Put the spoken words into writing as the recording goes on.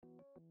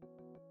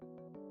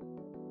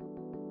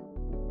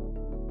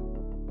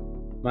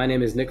My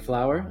name is Nick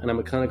Flower, and I'm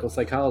a clinical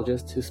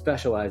psychologist who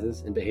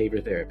specializes in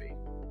behavior therapy.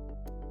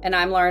 And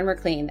I'm Lauren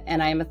McLean,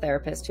 and I am a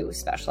therapist who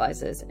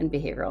specializes in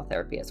behavioral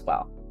therapy as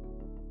well.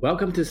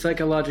 Welcome to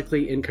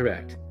Psychologically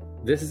Incorrect.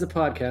 This is a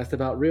podcast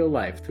about real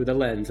life through the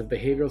lens of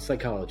behavioral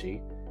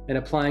psychology and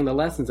applying the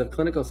lessons of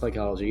clinical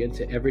psychology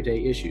into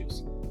everyday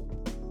issues.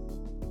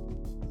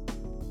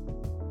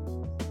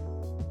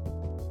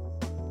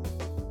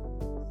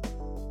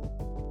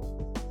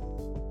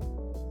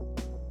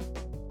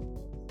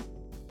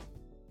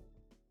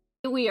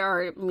 We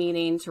are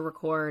meeting to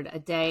record a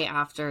day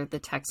after the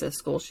Texas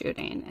school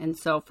shooting. And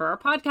so for our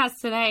podcast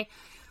today,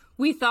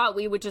 we thought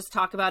we would just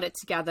talk about it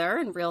together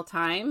in real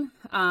time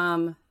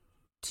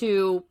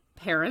to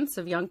parents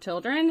of young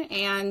children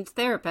and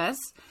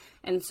therapists.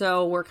 And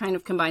so we're kind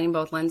of combining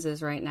both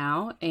lenses right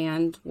now,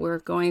 and we're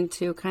going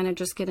to kind of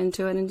just get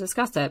into it and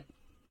discuss it.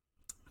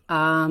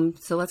 So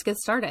let's get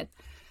started.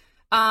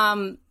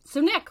 So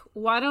Nick,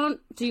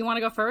 do you want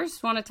to go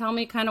first? Want to tell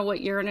me kind of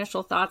what your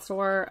initial thoughts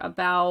were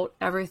about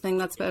everything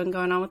that's been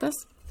going on with this?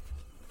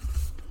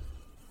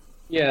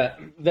 Yeah,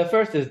 the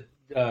first is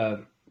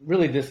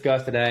really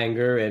disgust and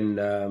anger, and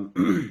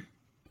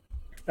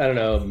I don't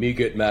know, me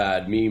get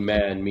mad,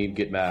 me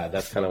get mad.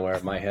 That's kind of where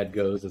my head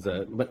goes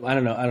but I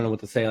don't know what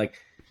to say. Like,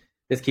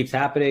 this keeps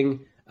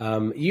happening.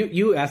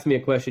 You asked me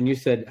a question. You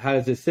said, how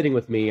is this sitting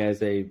with me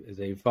as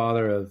a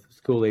father of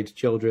school-age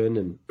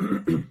children?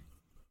 And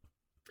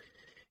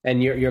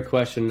and your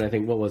question, I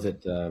think, what was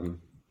it?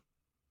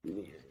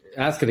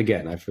 Ask it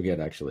again. I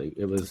forget, actually.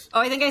 It was...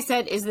 I think I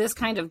said, is this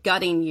kind of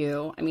gutting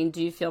you? I mean,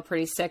 do you feel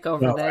pretty sick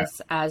over this?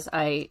 As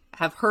I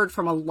have heard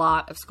from a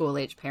lot of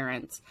school-age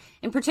parents,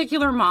 in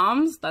particular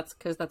moms. That's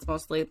because that's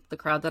mostly the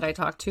crowd that I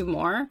talk to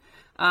more.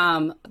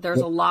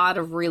 There's a lot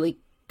of really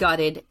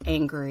gutted,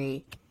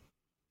 angry,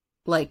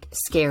 like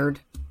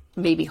scared,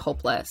 maybe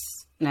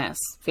hopelessness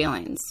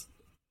feelings.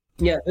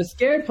 Yeah, the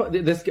scared part.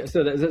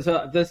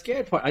 The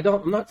scared part.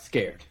 I'm not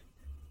scared.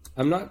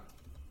 I'm not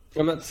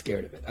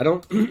scared of it. I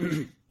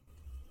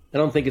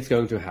don't think it's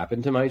going to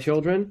happen to my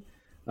children.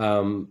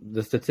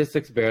 The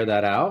statistics bear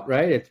that out,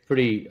 right? It's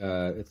pretty.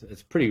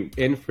 It's pretty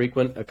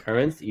infrequent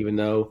occurrence, even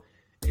though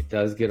it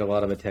does get a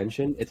lot of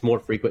attention. It's more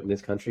frequent in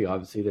this country,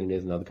 obviously, than it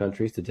is in other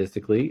countries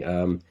statistically.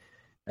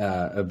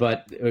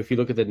 But if you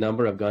look at the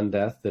number of gun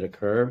deaths that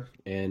occur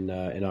in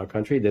our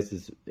country, this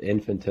is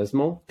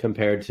infinitesimal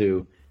compared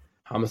to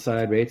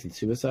homicide rates and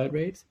suicide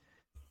rates.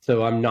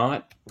 So I'm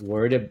not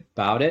worried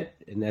about it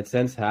in that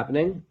sense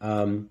happening.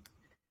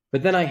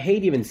 But then I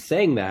hate even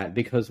saying that,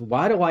 because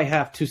why do I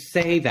have to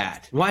say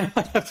that? Why do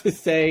I have to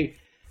say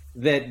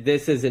that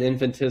this is an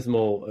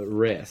infinitesimal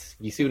risk?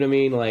 You see what I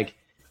mean? Like,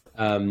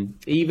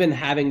 even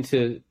having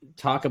to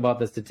talk about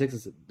the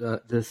statistics,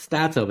 the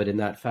stats of it in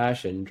that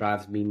fashion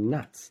drives me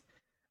nuts.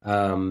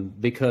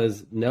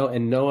 Because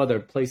in no other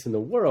place in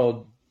the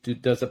world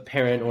does a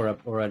parent or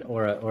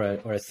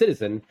a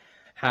citizen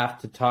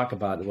have to talk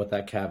about it with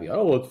that caveat.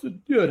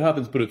 It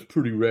happens, but it's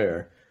pretty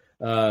rare.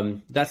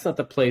 That's not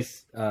the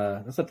place.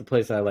 That's not the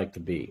place I like to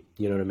be.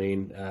 You know what I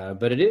mean?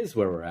 But it is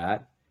where we're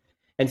at.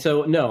 And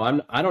so,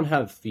 no, I don't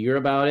have fear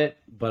about it,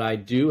 but I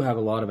do have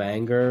a lot of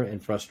anger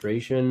and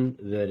frustration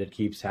that it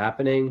keeps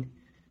happening.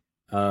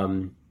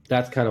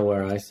 That's kind of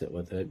where I sit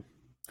with it.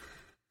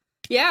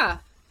 Yeah.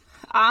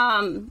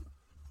 Okay.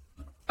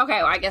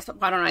 Well, I guess,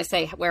 why don't I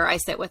say where I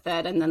sit with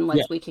it, and then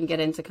we can get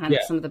into kind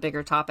of some of the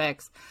bigger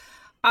topics.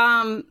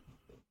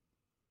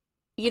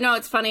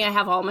 It's funny. I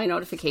have all my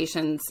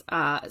notifications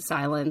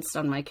silenced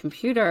on my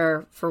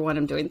computer for when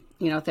I'm doing,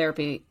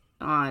 therapy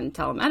on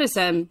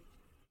telemedicine.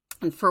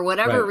 And for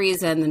whatever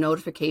reason, the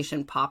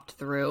notification popped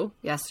through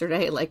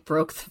yesterday, like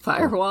broke the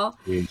firewall.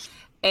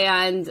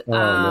 And,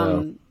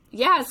 so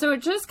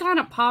it just kind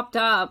of popped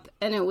up,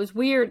 and it was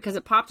weird because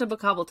it popped up a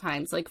couple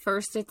times. Like,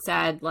 first it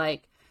said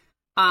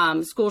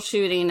school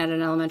shooting at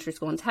an elementary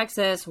school in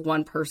Texas,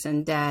 1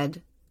 person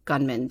dead,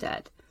 gunman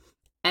dead.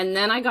 And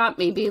then I got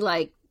maybe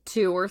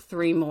 2 or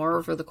 3 more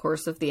over the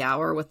course of the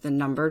hour, with the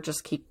number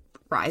just keep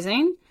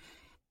rising.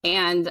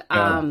 And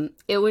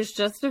it was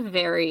just a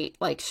very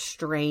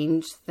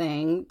strange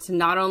thing to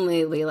not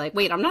only be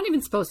wait, I'm not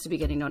even supposed to be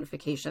getting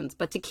notifications,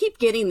 but to keep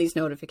getting these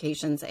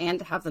notifications and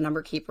to have the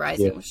number keep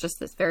rising. It was just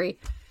this very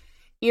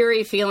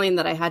eerie feeling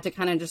that I had to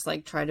kind of just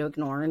try to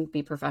ignore and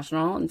be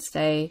professional and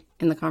stay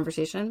in the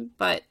conversation.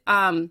 But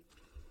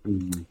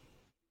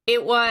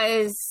it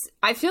was,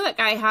 I feel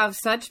like I have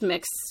such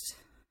mixed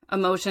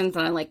emotions,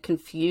 and I'm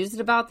confused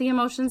about the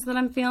emotions that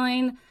I'm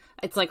feeling.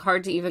 It's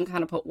hard to even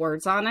kind of put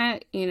words on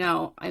it.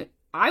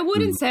 I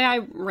wouldn't say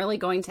I'm really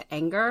going to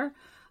anger.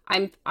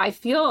 I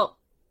feel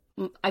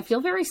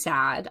very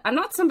sad. I'm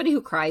not somebody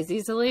who cries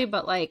easily,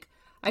 but I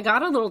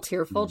got a little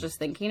tearful just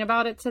thinking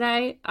about it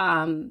today,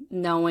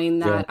 knowing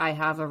that I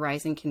have a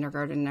rising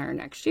kindergartner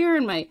next year,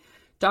 and my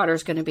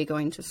daughter's going to be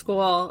going to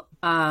school.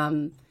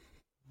 And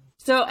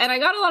I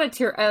got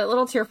a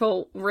little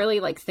tearful,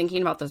 really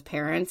thinking about those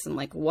parents and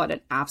what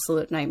an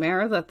absolute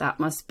nightmare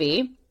that must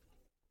be.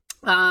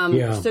 So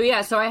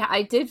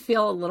I did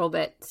feel a little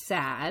bit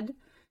sad.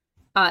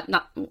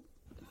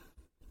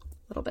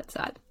 little bit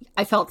sad.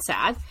 I felt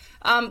sad.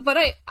 But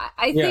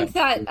I think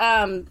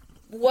that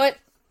what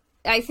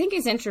I think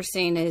is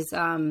interesting is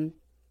when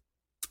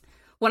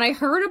I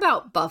heard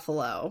about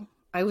Buffalo,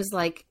 I was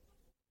like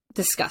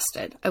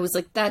disgusted. I was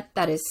like,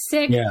 that is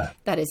sick. Yeah.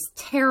 That is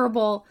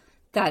terrible.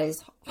 That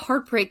is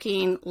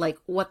heartbreaking. Like,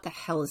 what the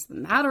hell is the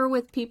matter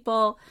with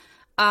people?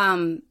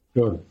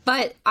 Sure.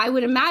 But I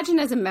would imagine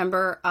as a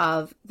member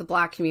of the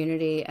Black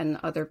community and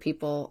other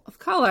people of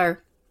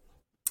color,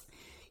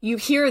 you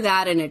hear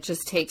that and it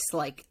just takes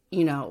like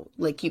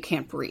you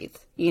can't breathe,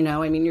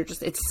 I mean,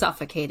 it's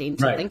suffocating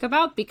to think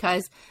about,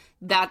 because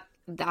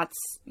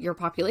that's your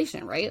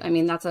population, right? I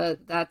mean,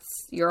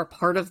 you're a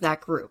part of that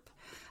group.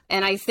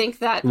 And I think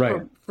that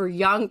for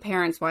young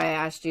parents, why I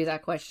asked you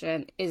that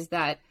question is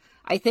that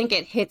I think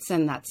it hits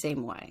in that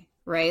same way,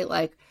 right?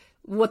 Like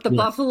what the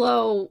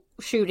Buffalo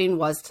shooting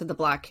was to the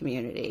Black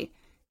community,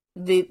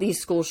 these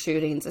school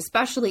shootings,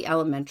 especially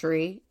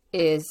elementary,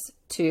 is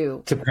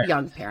to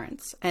young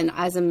parents. And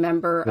as a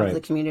member of the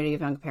community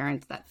of young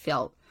parents, that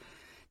felt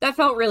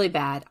really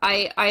bad.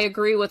 I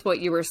agree with what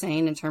you were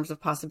saying in terms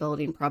of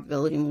possibility and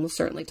probability, and we'll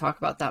certainly talk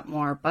about that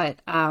more. But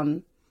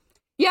I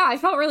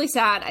felt really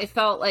sad. I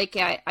felt like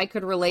I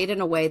could relate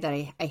in a way that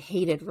I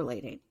hated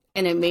relating.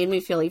 And it made me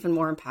feel even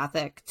more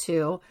empathic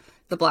to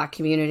the Black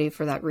community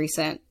for that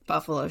recent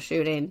Buffalo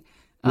shooting.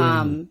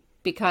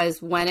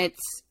 Because when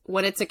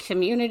it's a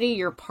community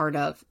you're part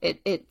of,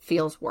 it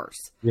feels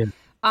worse.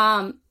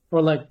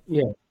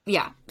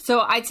 Yeah. So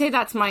I'd say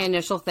that's my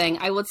initial thing.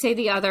 I would say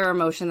the other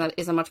emotion that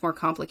is a much more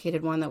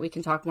complicated one that we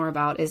can talk more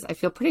about is I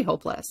feel pretty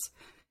hopeless,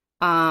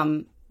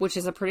 which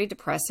is a pretty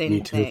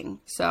depressing thing.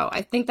 So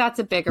I think that's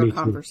a bigger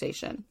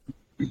conversation.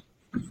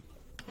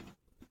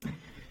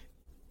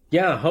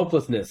 Yeah.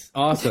 Hopelessness.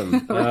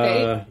 Awesome.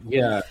 Right?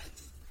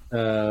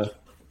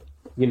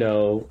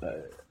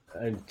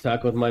 I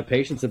talk with my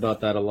patients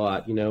about that a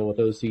lot, with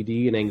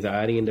OCD and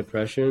anxiety and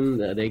depression.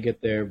 They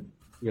get there,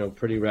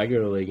 pretty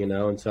regularly,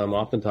 and so I'm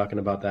often talking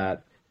about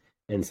that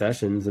in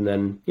sessions. And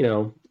then,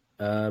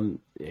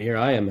 here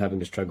I am having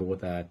to struggle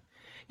with that,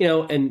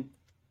 and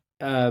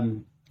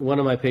one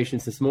of my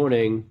patients this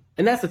morning,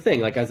 and that's the thing,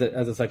 like as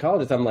a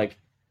psychologist, I'm like,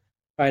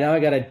 all right, now I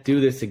got to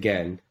do this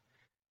again.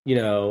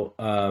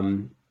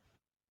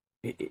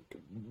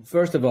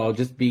 First of all,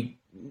 just be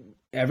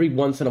every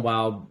once in a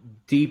while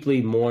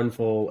deeply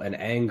mournful and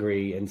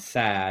angry and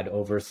sad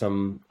over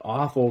some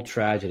awful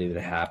tragedy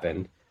that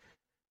happened,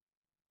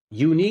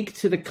 unique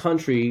to the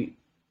country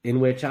in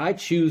which I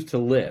choose to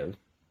live,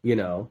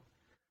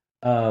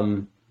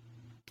 and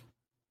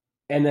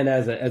then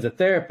as a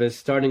therapist,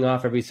 starting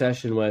off every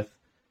session with,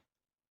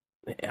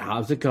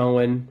 how's it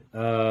going?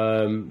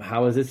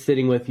 How is it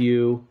sitting with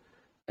you?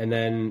 And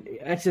then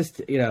that's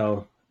just,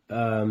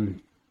 I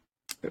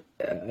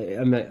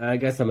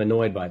guess I'm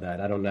annoyed by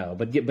that. I don't know.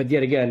 But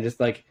yet again, just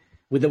like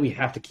that we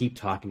have to keep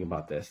talking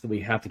about this, that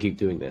we have to keep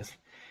doing this.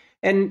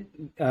 And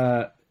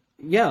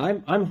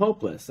I'm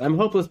hopeless. I'm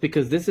hopeless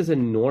because this is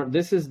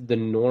the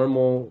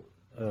normal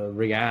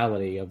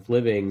reality of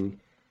living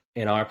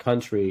in our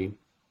country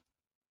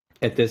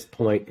at this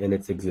point in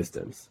its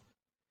existence.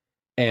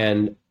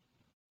 And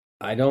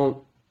I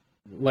don't,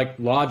 like,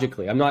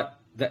 logically, I'm not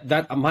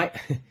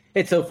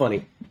it's so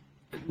funny.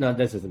 No,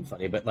 this isn't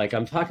funny, but like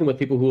I'm talking with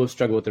people who have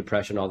struggled with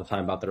depression all the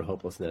time about their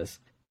hopelessness.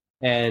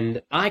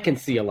 And I can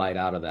see a light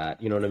out of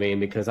that, you know what I mean?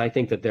 Because I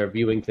think that they're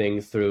viewing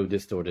things through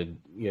distorted,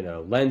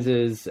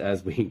 lenses,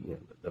 as the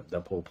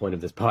whole point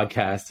of this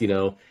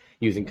podcast,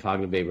 using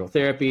cognitive behavioral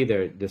therapy,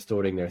 they're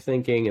distorting their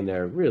thinking and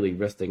they're really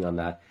resting on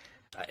that.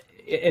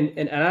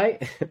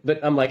 But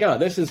I'm like, oh,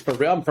 this is for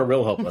real. I'm for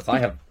real hopeless. I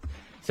have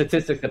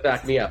statistics that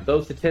back me up.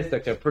 Those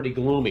statistics are pretty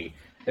gloomy.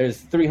 There's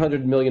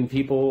 300 million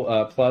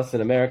people plus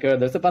in America.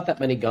 There's about that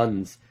many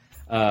guns,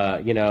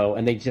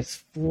 and they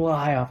just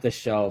fly off the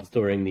shelves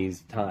during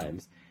these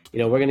times.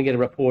 We're going to get a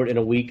report in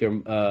a week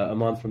or a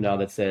month from now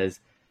that says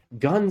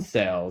gun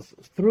sales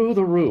through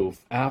the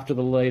roof after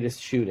the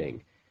latest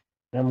shooting.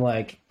 And I'm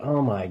like,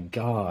 oh my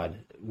God,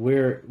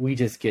 we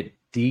just get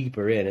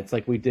deeper in. It's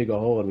like we dig a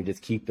hole and we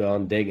just keep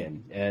on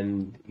digging.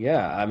 And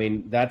yeah, I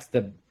mean, that's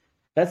the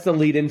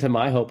lead into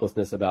my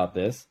hopelessness about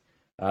this.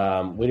 We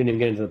didn't even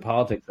get into the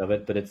politics of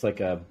it, but it's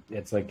a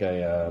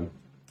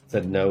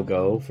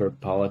no-go for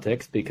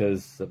politics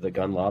because of the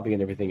gun lobby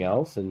and everything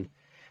else.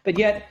 But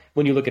yet,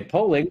 when you look at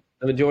polling,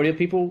 the majority of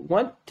people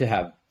want to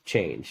have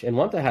change and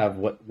want to have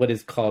what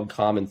is called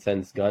common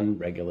sense gun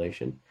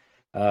regulation.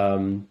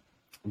 Hopelessness.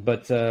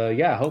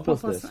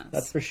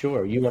 That's for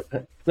sure.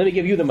 Let me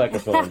give you the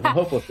microphone.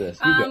 Hopelessness.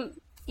 You go.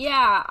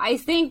 Yeah, I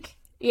think,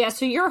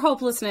 so your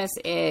hopelessness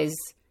is,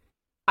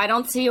 I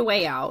don't see a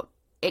way out.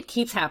 It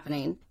keeps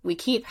happening. We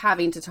keep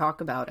having to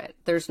talk about it.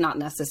 There's not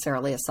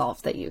necessarily a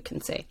solve that you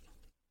can see.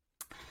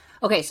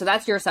 Okay, so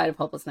that's your side of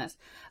hopelessness.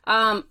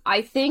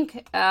 I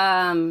think,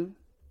 I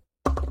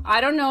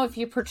don't know if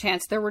you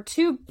perchance, there were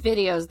two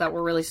videos that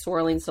were really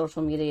swirling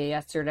social media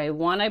yesterday.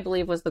 One, I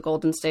believe, was the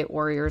Golden State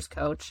Warriors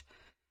coach.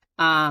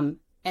 And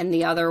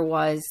the other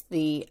was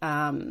the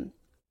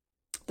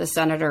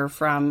senator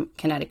from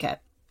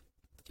Connecticut.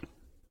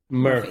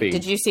 Murphy.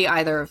 Did you see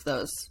either of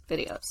those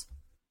videos?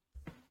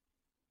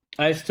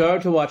 I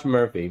started to watch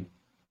Murphy,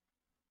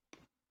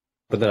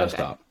 but then I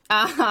stopped.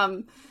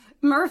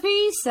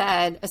 Murphy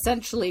said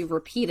essentially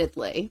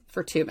repeatedly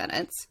for 2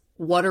 minutes,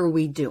 what are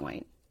we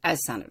doing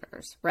as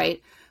senators,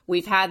 right?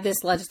 We've had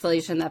this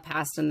legislation that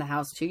passed in the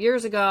House 2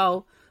 years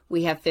ago.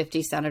 We have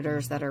 50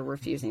 senators that are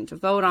refusing to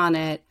vote on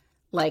it.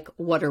 Like,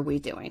 what are we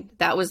doing?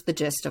 That was the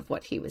gist of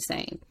what he was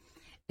saying.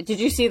 Did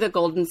you see the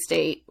Golden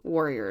State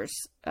Warriors?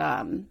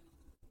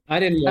 I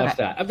didn't watch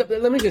that.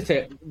 Let me just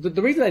say,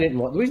 the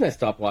reason I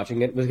stopped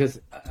watching it was because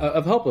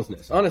of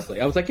hopelessness. Honestly,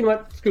 I was like, you know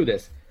what? Screw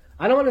this.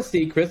 I don't want to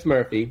see Chris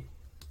Murphy,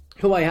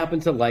 who I happen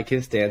to like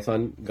his stance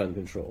on gun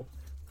control,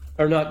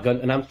 or not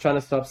gun. And I'm trying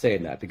to stop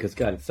saying that because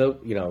God, it's so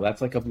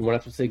that's like we're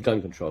not supposed to say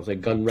gun control. It's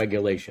like gun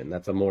regulation.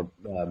 That's a more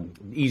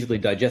easily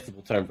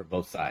digestible term for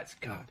both sides.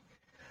 God,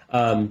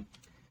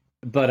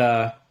 But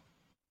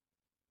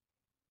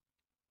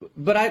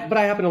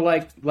I happen to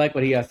like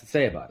what he has to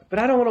say about it. But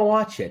I don't want to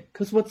watch it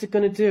because what's it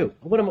going to do?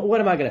 What am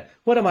I gonna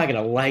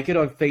like it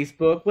on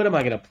Facebook? What am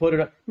I gonna put it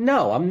on?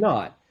 No, I'm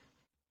not,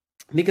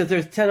 because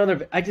there's 10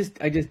 other. I just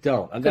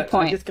don't. Good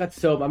point. I just got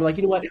so. I'm like,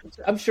 you know what?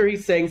 I'm sure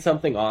he's saying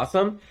something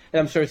awesome, and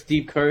I'm sure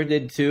Steve Kerr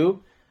did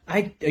too.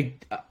 I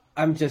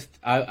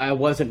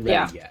wasn't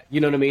ready yet.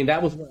 You know what I mean?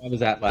 That was where I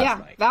was at last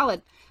night.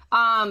 Valid.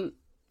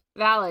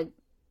 Valid.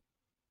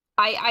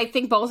 I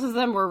think both of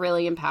them were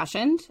really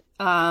impassioned.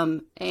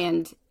 And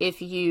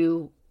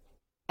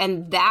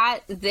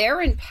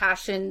their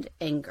impassioned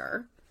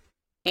anger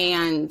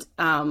and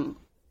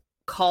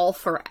call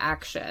for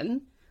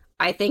action,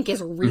 I think,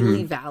 is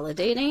really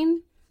validating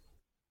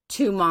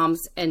to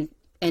moms and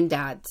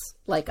dads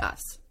like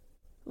us,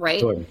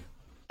 right? Sure.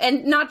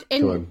 And not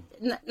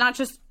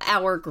just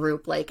our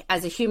group, like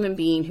as a human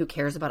being who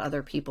cares about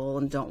other people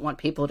and don't want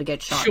people to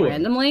get shot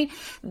randomly.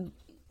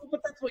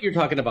 But that's what you're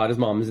talking about, is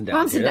moms and dads.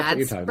 Moms and dads, that's what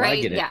you're talking about. right?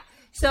 I get it. Yeah.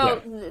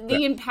 So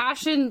the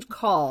impassioned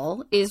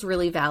call is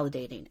really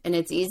validating, and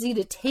it's easy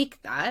to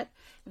take that,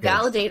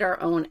 validate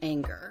our own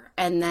anger,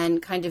 and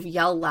then kind of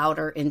yell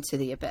louder into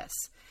the abyss.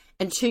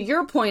 And to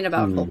your point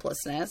about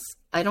hopelessness,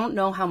 I don't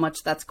know how much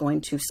that's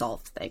going to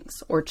solve things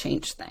or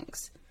change things.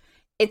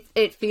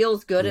 It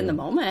feels good in the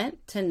moment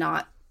to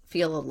not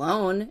feel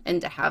alone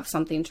and to have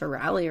something to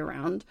rally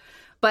around.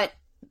 But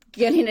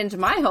getting into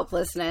my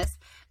hopelessness,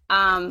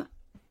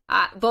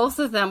 both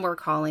of them were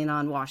calling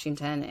on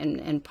Washington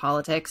and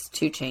politics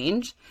to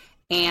change.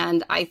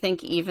 And I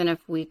think even if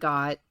we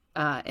got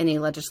any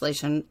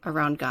legislation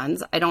around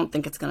guns, I don't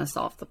think it's going to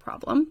solve the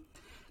problem,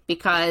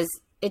 because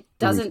it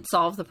doesn't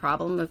solve the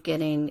problem of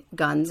getting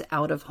guns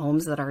out of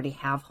homes that already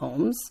have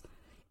homes.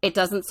 It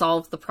doesn't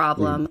solve the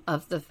problem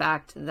of the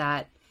fact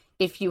that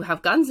if you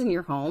have guns in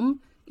your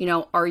home,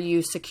 are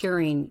you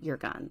securing your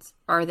guns?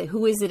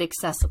 Who is it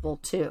accessible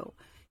to?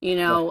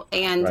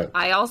 And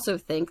I also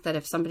think that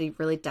if somebody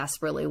really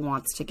desperately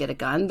wants to get a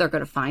gun, they're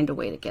going to find a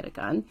way to get a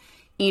gun,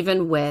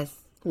 even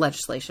with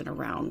legislation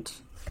around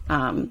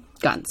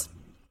guns.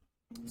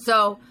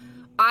 So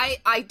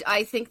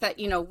I think that,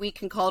 we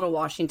can call to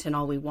Washington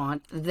all we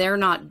want. They're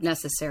not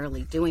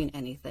necessarily doing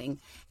anything.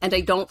 And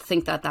I don't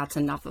think that that's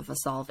enough of a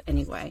solve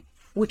anyway,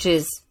 which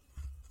is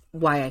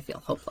why I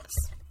feel hopeless.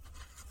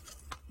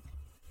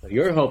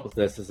 Your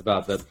hopelessness is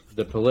about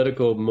the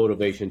political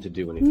motivation to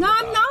do anything.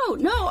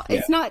 No,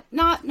 it's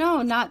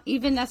not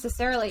even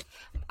necessarily.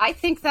 I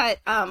think that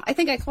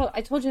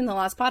I told you in the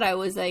last pod I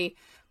was a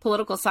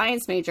political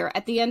science major.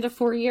 At the end of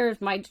 4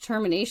 years, my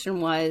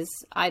determination was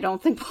I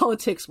don't think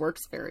politics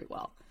works very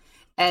well,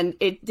 and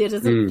it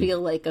doesn't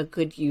feel like a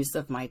good use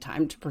of my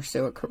time to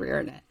pursue a career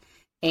in it.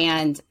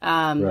 And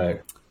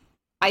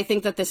I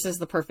think that this is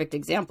the perfect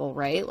example,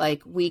 right?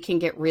 Like, we can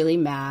get really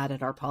mad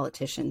at our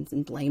politicians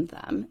and blame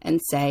them and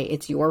say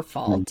it's your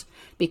fault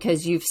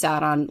because you've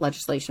sat on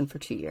legislation for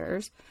 2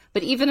 years.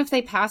 But even if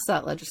they pass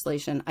that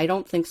legislation, I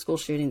don't think school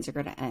shootings are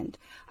going to end.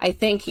 I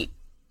think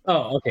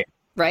okay.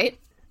 Right?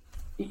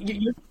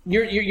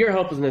 Your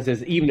hopelessness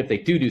is even if they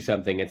do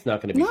something, it's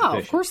not going to be sufficient. No,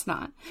 of course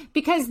not.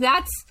 Because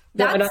that's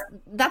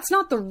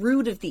not the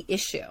root of the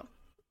issue.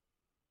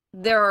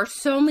 There are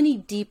so many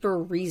deeper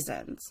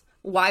reasons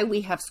why we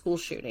have school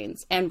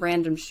shootings and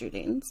random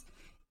shootings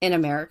in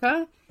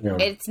America. Yeah.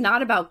 It's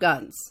not about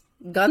guns.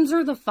 Guns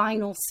are the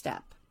final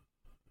step.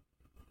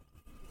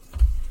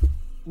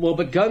 Well,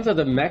 but guns are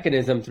the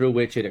mechanism through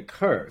which it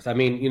occurs. I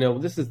mean,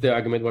 this is the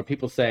argument where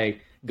people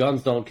say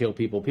guns don't kill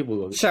people. People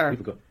go, sure.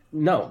 People go,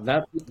 no,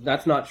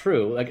 that's not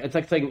true. Like, it's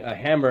like saying a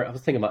hammer. I was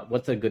thinking about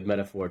what's a good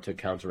metaphor to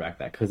counteract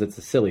that, because it's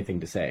a silly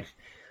thing to say.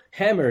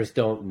 Hammers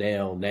don't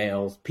nail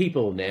nails.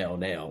 People nail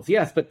nails.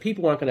 Yes, but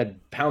people aren't going to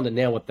pound a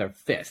nail with their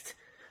fist.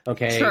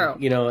 Okay? True.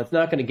 It's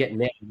not going to get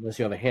nailed unless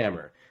you have a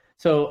hammer.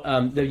 So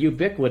the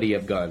ubiquity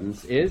of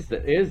guns is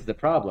the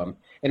problem.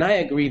 And I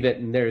agree that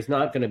there's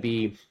not going to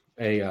be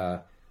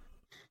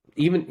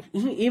even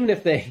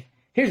if they.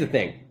 Here's the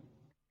thing.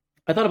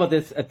 I thought about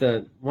this at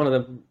one of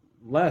the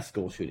last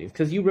school shootings,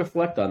 because you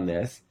reflect on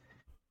this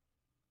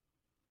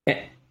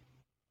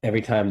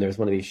every time there's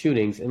one of these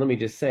shootings. And let me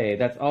just say,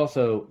 that's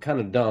also kind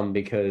of dumb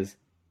because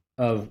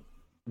of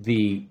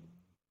the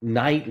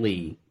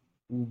nightly,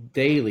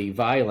 daily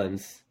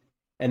violence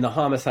and the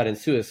homicide and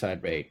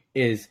suicide rate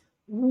is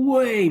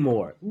way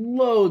more,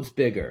 loads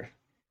bigger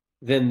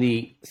than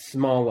the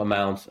small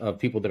amounts of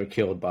people that are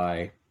killed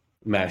by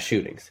mass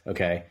shootings.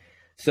 Okay.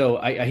 So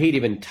I hate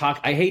even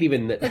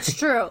that. It's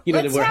true. You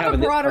know, Let's that we're have having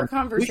a broader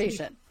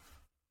conversation.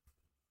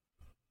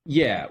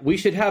 We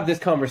should have this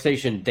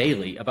conversation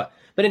daily about.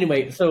 But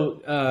anyway, so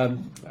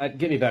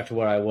get me back to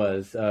where I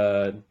was.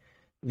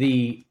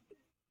 The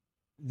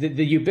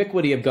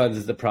ubiquity of guns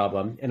is the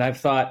problem, and I've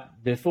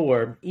thought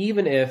before,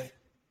 even if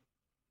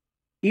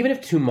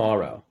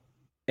tomorrow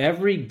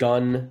every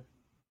gun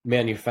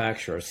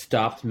manufacturer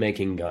stopped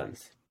making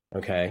guns,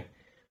 okay,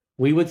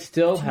 we would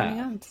still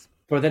have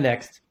for the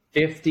next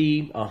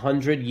 50,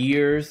 100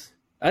 years,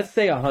 let's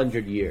say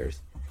 100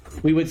 years,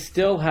 we would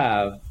still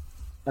have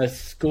a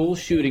school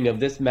shooting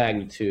of this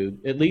magnitude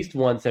at least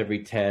once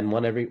every 10,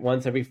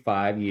 once every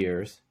 5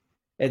 years.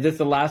 And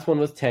the last one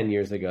was 10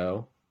 years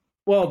ago.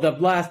 Well, the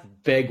last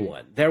big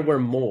one, there were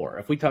more.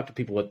 If we talk to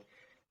people with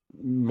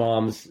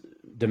Moms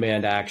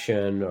Demand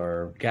Action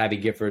or Gabby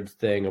Gifford's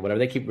thing or whatever,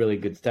 they keep really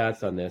good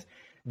stats on this.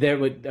 There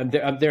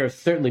have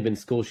certainly been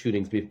school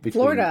shootings between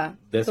Florida,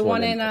 this the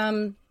one and,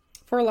 in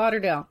Fort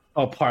Lauderdale.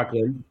 Oh,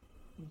 Parkland,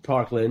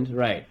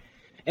 right.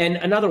 And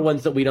another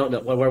ones that we don't know,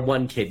 where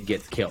one kid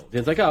gets killed.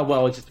 It's like, oh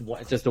well, it's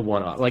just a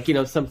one-off, like, you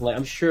know, something like,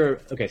 I'm sure.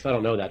 Okay, so I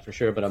don't know that for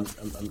sure, but I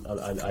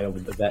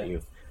would bet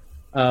you.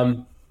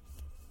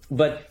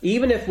 But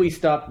even if we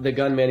stop the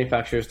gun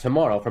manufacturers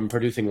tomorrow from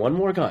producing one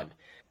more gun,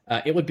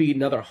 it would be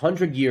another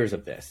 100 years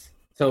of this.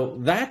 So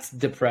that's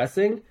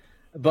depressing.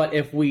 But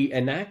if we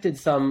enacted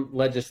some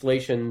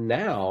legislation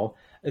now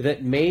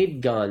that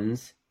made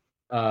guns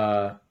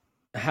have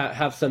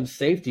some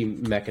safety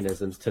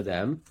mechanisms to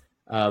them.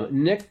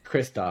 Nick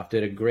Kristof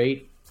did a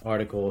great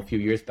article a few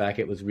years back.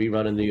 It was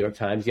rerun in the New York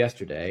Times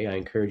yesterday. I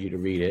encourage you to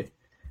read it.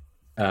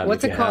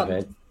 What's it called?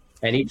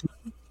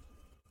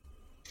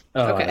 Okay.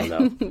 I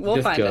don't know.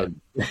 We'll find it.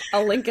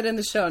 I'll link it in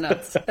the show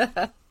notes.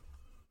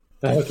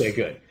 Okay,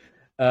 good.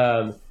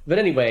 But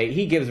anyway,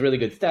 he gives really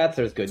good stats.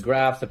 There's good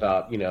graphs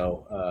about,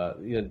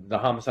 the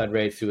homicide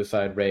rate,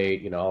 suicide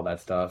rate, all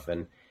that stuff.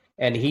 And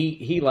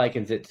he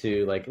likens it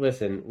to, like,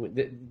 listen,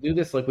 do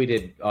this like we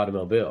did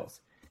automobiles,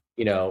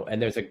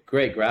 and there's a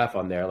great graph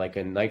on there, like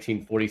in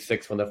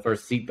 1946 when the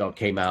first seatbelt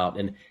came out,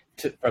 and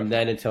from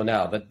then until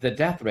now, the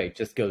death rate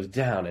just goes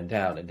down and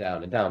down and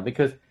down and down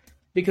because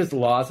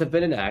laws have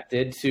been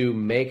enacted to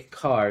make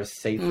cars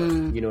safer.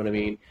 You know what I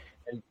mean?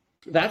 And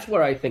that's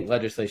where I think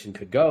legislation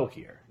could go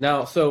here.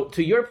 Now, so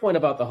to your point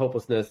about the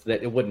hopelessness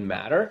that it wouldn't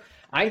matter,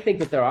 I think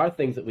that there are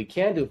things that we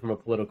can do from a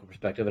political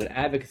perspective and an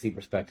advocacy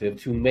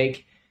perspective to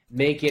make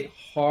it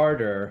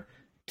harder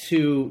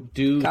to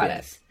do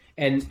this.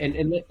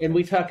 And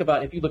we talk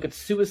about, if you look at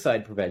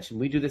suicide prevention,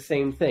 we do the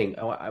same thing.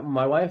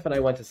 My wife and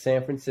I went to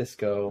San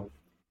Francisco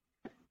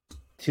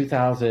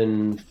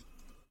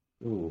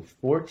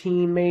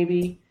 2014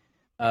 maybe,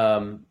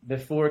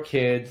 before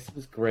kids. It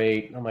was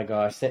great. Oh my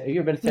gosh. Have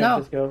you ever been to San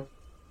Francisco?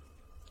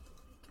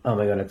 Oh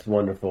my God, it's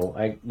wonderful.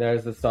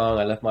 There's the song,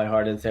 I Left My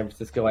Heart in San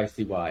Francisco, I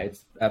See Why.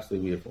 It's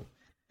absolutely beautiful.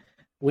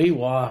 We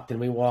walked and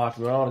we walked.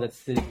 We were all in that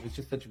city. It was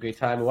just such a great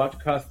time. We walked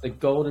across the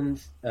Golden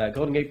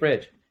Gate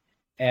Bridge,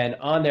 and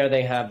on there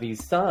they have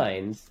these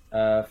signs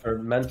for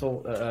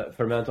mental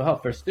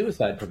health, for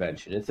suicide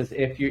prevention. It says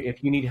if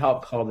you need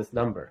help, call this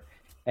number,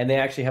 and they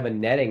actually have a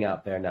netting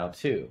out there now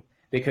too,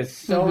 because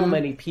so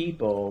many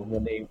people,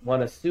 when they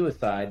want a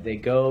suicide, they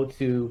go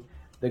to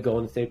the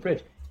Golden State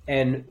Bridge.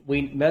 And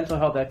mental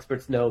health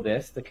experts know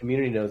this. The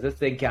community knows this.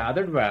 They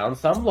gathered around.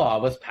 Some law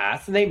was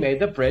passed, and they made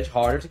the bridge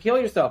harder to kill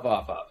yourself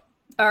off of.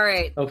 All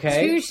right.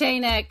 Okay. Touche,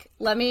 Nick.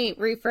 Let me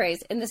rephrase.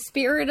 In the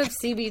spirit of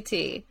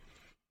CBT,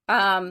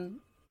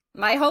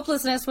 my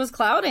hopelessness was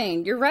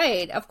clouding. You're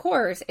right. Of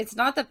course. It's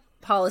not that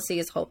policy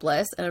is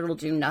hopeless and it'll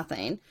do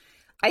nothing.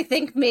 I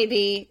think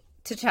maybe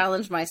to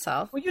challenge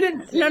myself. Well, you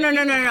didn't.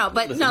 No.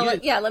 But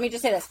let me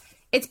just say this.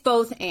 It's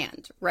both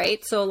and,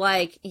 right? So,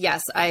 like,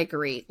 yes, I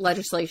agree.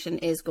 Legislation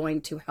is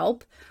going to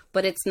help,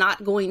 but it's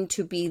not going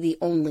to be the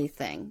only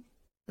thing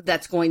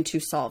that's going to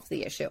solve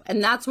the issue.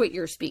 And that's what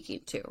you're speaking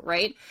to,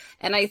 right?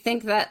 And I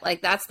think that,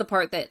 like, that's the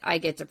part that I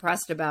get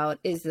depressed about,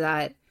 is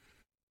that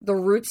the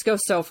roots go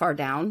so far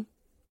down.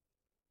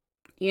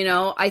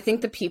 I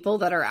think the people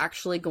that are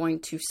actually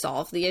going to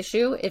solve the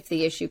issue, if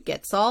the issue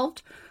gets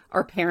solved,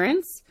 are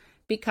parents,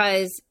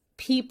 because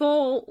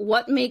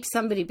what makes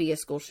somebody be a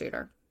school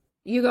shooter?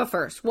 You go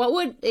first.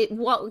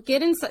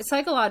 Get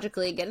inside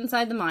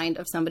the mind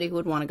of somebody who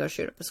would want to go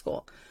shoot up a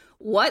school?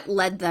 What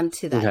led them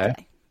to that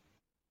day?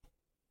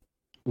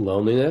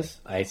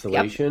 Loneliness,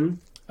 isolation,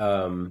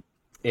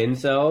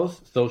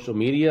 incels, social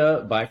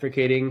media,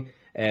 bifurcating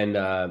and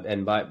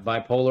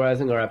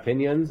bipolarizing our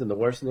opinions, and the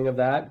worsening of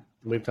that.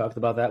 We've talked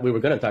about that. We were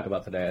going to talk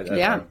about today.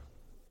 Our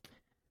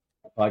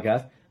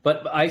podcast.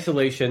 But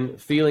isolation,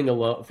 feeling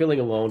alone,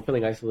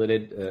 feeling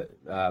isolated.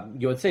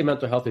 You would say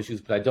mental health issues,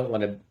 but I don't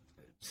want to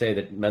say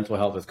that mental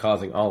health is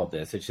causing all of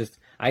this. It's just,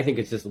 I think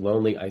it's just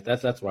lonely.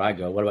 That's where I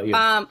go. What about you?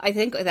 I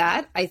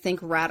think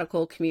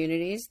radical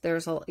communities,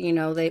 there's a, we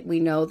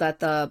know that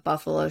the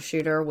Buffalo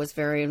shooter was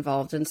very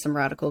involved in some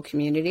radical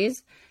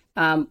communities,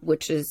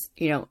 which is,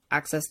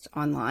 accessed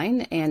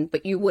online.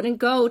 But you wouldn't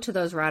go to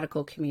those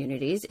radical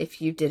communities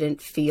if you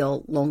didn't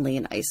feel lonely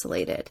and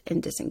isolated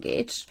and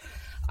disengaged.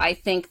 I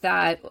think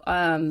that,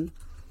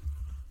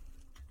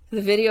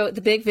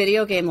 the big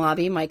video game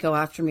lobby might go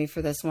after me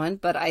for this one,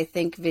 but I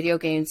think video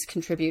games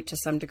contribute to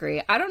some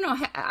degree. I don't know.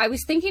 I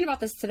was thinking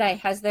about this today.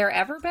 Has there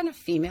ever been a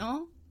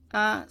female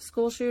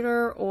school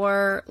shooter,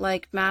 or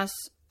like mass?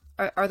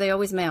 Are they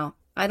always male?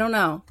 I don't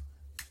know.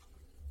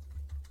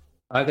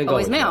 I think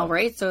always male,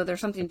 right? So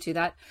there's something to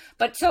that.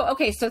 But so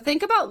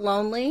think about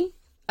lonely,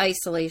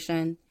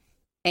 isolation,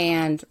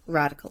 and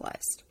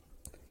radicalized.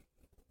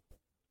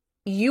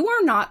 You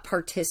are not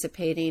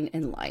participating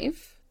in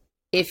life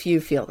if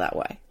you feel that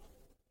way.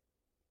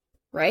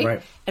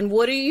 Right? And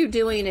what are you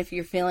doing if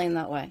you're feeling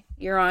that way?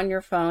 You're on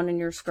your phone and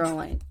you're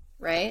scrolling,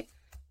 right?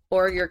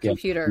 Or your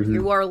computer. Mm-hmm.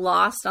 You are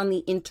lost on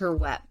the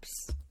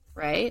interwebs,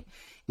 right?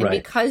 And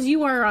because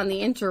you are on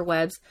the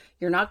interwebs,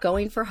 you're not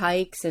going for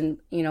hikes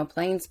and,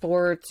 playing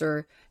sports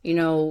or,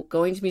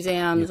 going to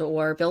museums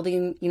or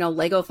building,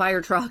 Lego fire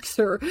trucks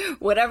or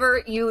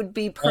whatever you would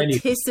be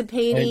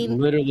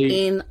participating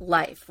in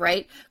life,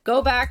 right?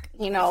 Go back,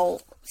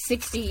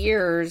 60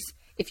 years.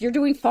 If you're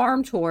doing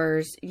farm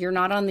tours, you're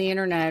not on the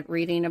internet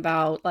reading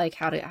about like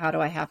how do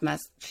I have mass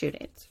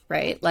shootings,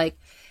 right? Like,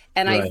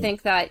 and I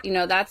think that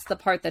that's the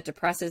part that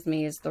depresses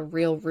me, is the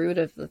real root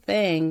of the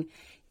thing,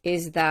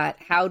 is that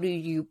how do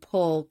you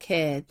pull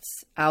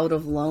kids out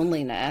of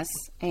loneliness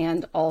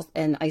and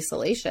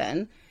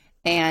isolation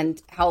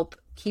and help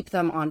keep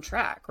them on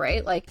track,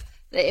 right? Like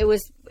it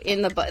was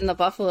in the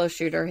Buffalo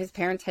shooter, his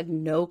parents had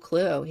no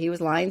clue. He was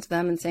lying to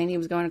them and saying he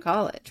was going to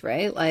college,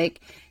 right?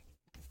 Like.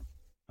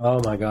 Oh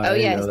my God! Oh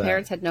yeah, his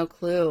parents had no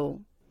clue.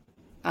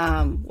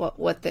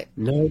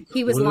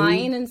 He was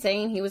lying and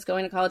saying he was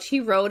going to college.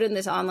 He wrote in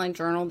this online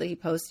journal that he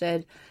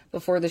posted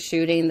before the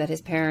shooting that his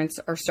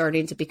parents are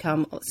starting to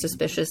become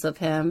suspicious of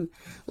him.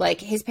 Like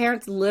his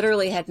parents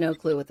literally had no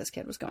clue what this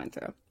kid was going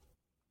through,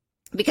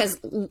 because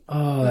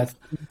that's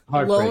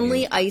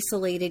lonely,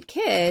 isolated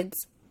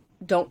kids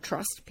don't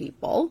trust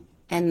people.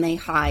 And they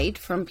hide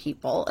from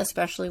people,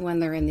 especially when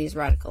they're in these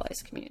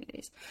radicalized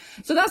communities.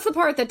 So that's the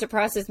part that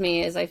depresses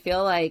me, is I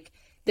feel like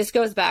this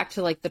goes back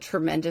to like the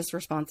tremendous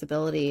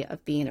responsibility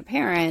of being a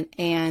parent.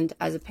 And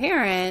as a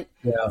parent,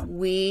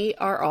 we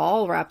are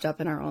all wrapped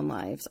up in our own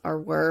lives, our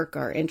work,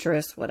 our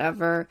interests,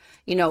 whatever.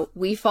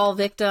 We fall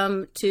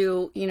victim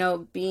to,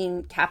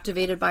 being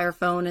captivated by our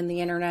phone and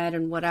the internet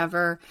and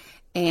whatever.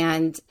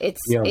 And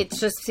it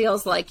just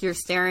feels like you're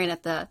staring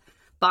at the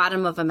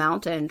bottom of a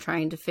mountain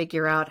trying to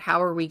figure out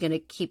how are we going to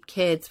keep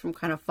kids from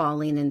kind of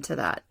falling into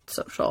that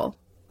social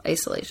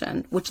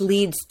isolation, which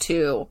leads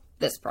to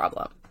this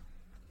problem.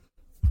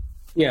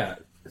 Yeah.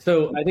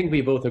 So I think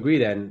we both agree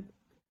then,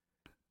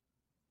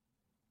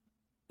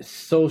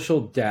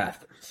 social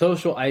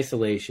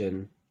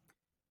isolation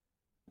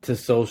to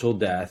social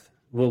death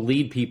will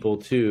lead people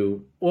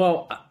to,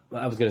 well,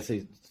 I was going to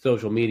say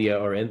social media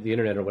or the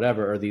internet or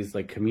whatever, or these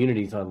like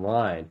communities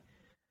online.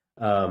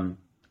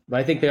 But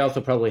I think they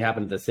also probably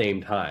happen at the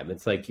same time.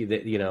 It's like,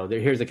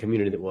 here's a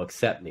community that will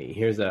accept me.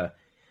 Here's that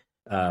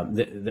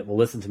will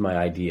listen to my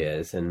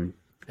ideas and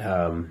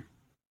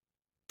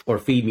or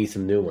feed me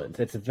some new ones.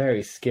 It's a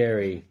very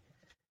scary.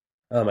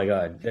 Oh my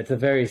God, that's a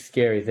very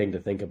scary thing to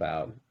think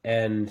about.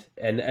 And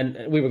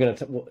we were going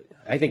to.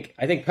 I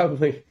think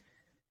probably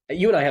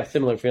you and I have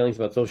similar feelings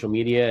about social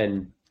media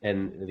and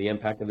the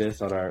impact of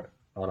this on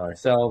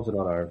ourselves and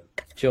on our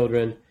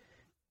children.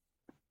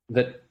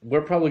 That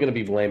we're probably going to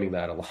be blaming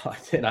that a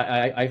lot, and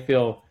I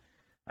feel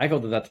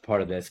that that's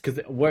part of this,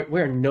 because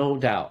we're no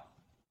doubt.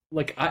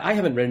 Like I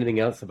haven't read anything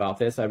else about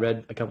this. I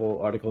read a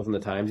couple articles in the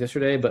Times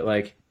yesterday, but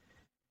like,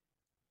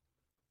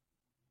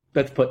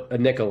 let's put a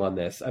nickel on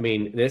this. I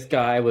mean, this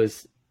guy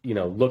was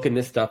looking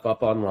this stuff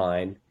up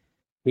online.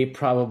 He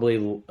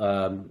probably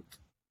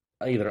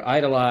either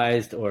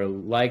idolized or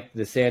liked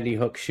the Sandy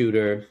Hook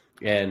shooter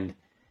and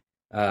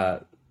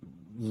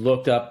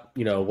looked up,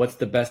 what's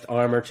the best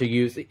armor to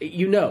use,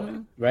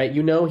 right?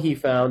 He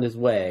found his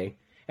way.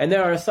 And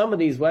there are some of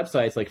these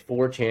websites like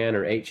 4chan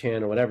or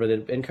 8chan or whatever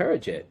that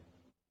encourage it,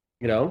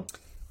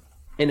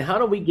 And how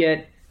do we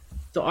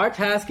so our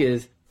task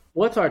is,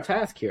 what's our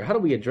task here? How do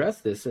we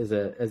address this as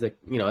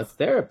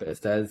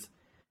therapists,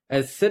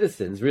 as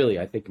citizens, really?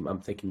 I think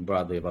I'm thinking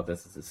broadly about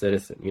this as a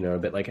citizen, a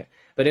bit like,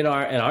 but in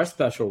our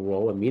special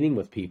role of meeting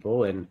with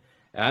people and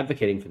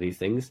advocating for these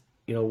things,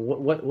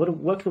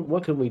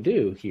 what can we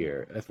do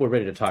here if we're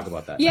ready to talk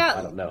about that? Yeah,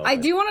 I don't know. I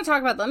do want to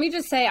talk about. Let me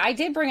just say, I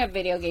did bring up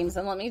video games,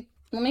 and let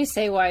me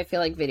say why I feel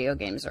like video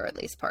games are at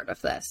least part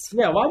of this.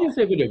 Yeah, why do you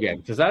say video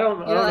games? Because I don't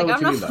know what I'm you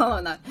not mean by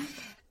following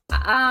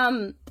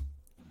that.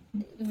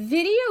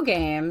 Video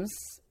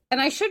games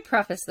and I should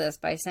preface this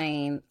by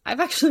saying I've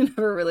actually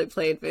never really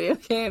played video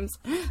games.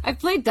 I've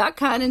played Duck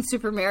Hunt and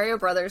Super Mario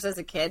Brothers as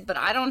a kid, but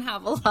I don't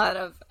have a lot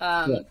of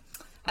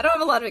I don't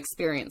have a lot of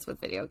experience with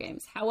video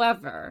games.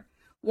 However,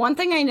 one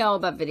thing I know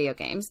about video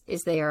games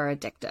is they are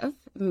addictive,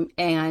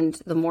 and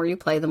the more you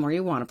play, the more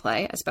you want to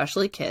play,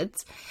 especially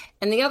kids.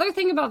 And the other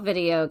thing about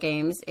video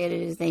games, it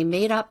is a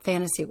made-up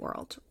fantasy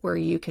world where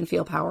you can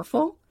feel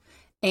powerful.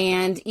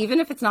 And even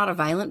if it's not a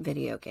violent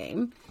video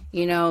game,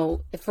 you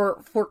know,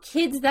 for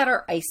kids that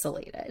are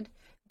isolated,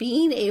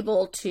 being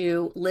able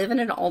to live in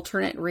an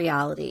alternate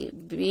reality,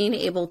 being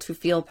able to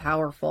feel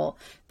powerful,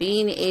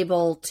 being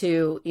able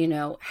to, you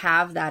know,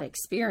 have that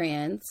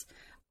experience,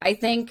 I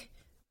think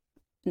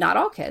not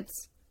all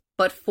kids,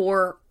 but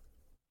for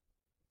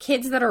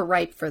kids that are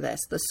ripe for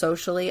this, the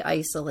socially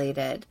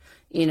isolated,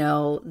 you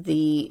know,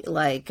 the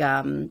like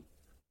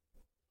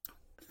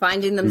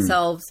finding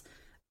themselves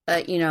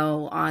you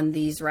know, on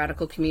these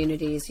radical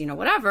communities, you know,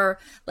 whatever,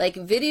 like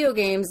video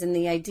games and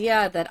the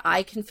idea that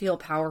I can feel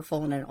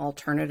powerful in an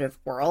alternative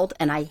world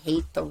and I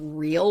hate the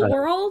real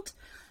world,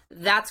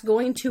 that's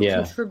going to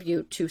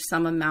contribute to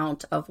some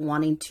amount of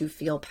wanting to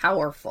feel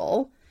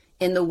powerful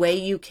in the way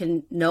you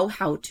can know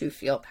how to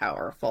feel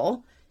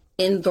powerful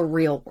in the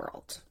real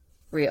world.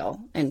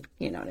 Real. And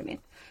you know what I mean?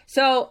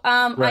 So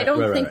I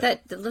don't think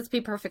that, let's be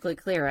perfectly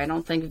clear, I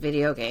don't think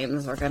video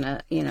games are going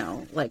to, you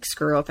know, like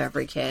screw up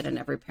every kid and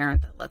every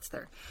parent that lets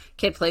their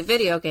kid play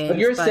video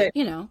games. But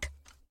you know,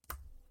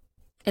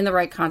 in the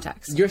right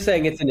context. You're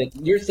saying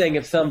you're saying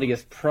if somebody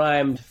is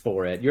primed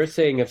for it, you're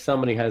saying if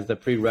somebody has the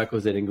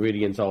prerequisite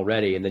ingredients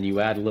already and then you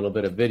add a little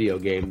bit of video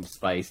game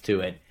spice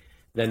to it,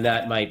 then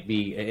that might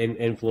be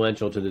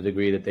influential to the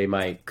degree that they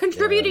might...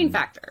 Contributing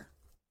factor.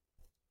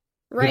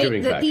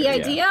 Right? The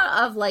idea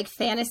of like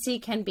fantasy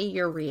can be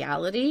your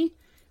reality,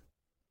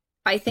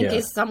 I think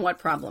is somewhat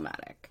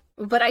problematic.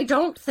 But I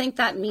don't think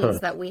that means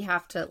that we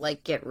have to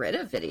like get rid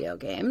of video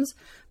games.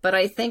 But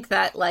I think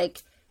that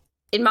like,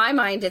 in my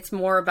mind, it's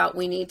more about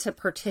we need to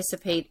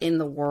participate in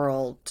the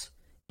world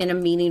in a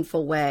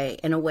meaningful way,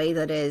 in a way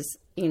that is,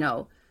 you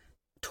know,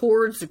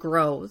 towards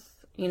growth,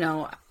 you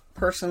know,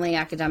 personally,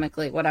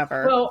 academically,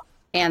 whatever,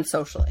 and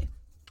socially.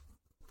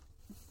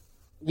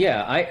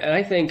 Yeah,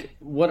 I think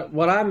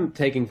what I'm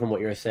taking from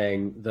what you're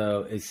saying,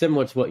 though, is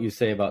similar to what you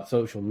say about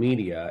social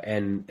media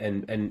and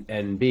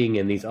being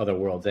in these other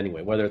worlds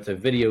anyway, whether it's a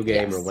video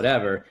game or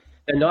whatever.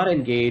 They're not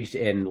engaged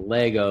in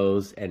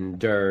Legos and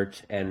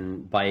dirt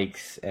and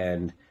bikes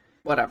and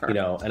whatever. You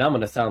know, and I'm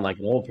going to sound like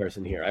an old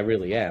person here. I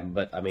really am.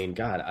 But, I mean,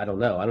 God, I don't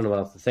know. I don't know what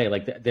else to say.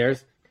 Like,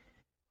 that's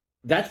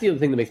the other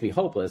thing that makes me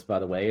hopeless, by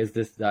the way, is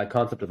this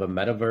concept of a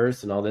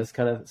metaverse and all this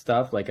kind of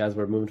stuff. Like, as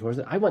we're moving towards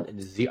it, I want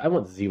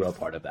zero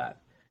part of that.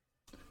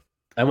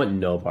 I want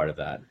no part of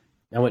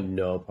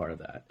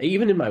that.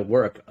 Even in my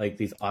work, like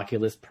these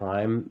Oculus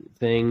Prime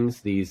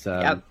things, these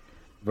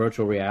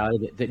virtual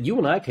reality that you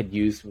and I could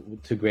use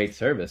to great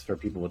service for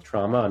people with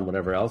trauma and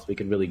whatever else. We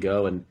could really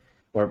go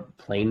or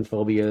plane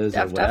phobias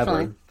or whatever.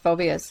 Definitely.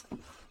 Phobias.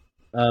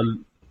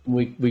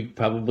 We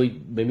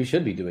probably maybe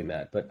should be doing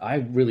that, but I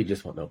really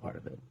just want no part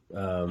of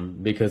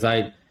it. Because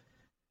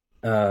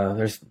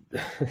there's,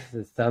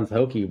 it sounds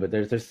hokey, but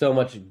there's so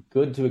much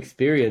good to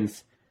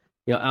experience,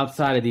 you know,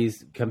 outside of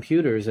these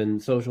computers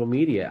and social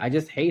media. I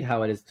just hate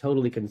how it has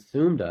totally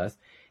consumed us.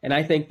 And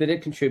I think that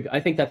it contributes. I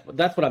think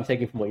that's what I'm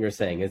taking from what you're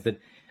saying, is that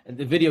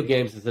the video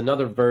games is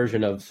another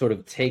version of sort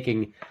of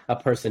taking a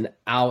person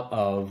out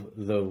of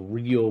the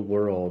real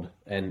world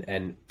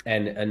and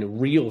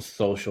real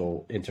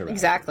social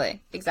interaction.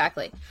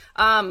 Exactly.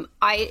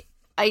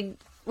 I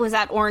was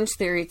at Orange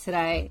Theory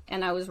today,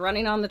 and I was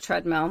running on the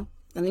treadmill,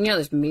 and you know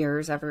there's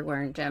mirrors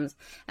everywhere in gyms,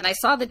 and I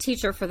saw the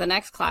teacher for the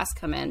next class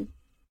come in.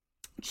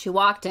 She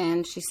walked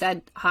in, she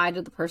said hi to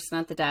the person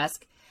at the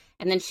desk,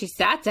 and then she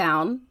sat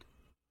down,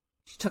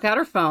 she took out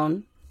her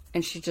phone,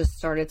 and she just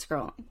started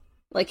scrolling.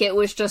 Like, it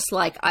was just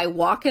like, I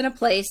walk in a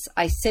place,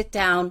 I sit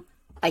down,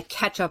 I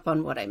catch up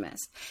on what I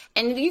missed.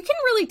 And you can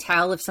really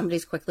tell if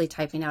somebody's quickly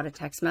typing out a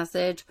text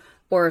message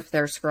or if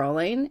they're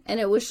scrolling. And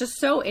it was just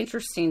so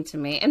interesting to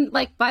me. And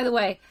like, by the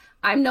way,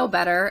 I'm no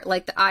better.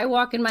 Like, I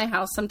walk in my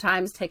house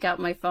sometimes, take out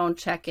my phone,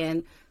 check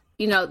in.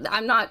 You know,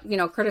 I'm not, you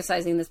know,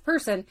 criticizing this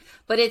person,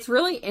 but it's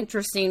really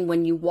interesting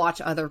when you watch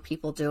other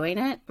people doing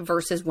it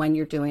versus when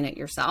you're doing it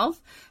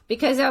yourself.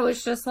 Because I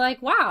was just like,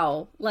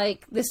 wow,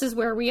 like, this is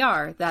where we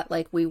are. That,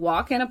 like, we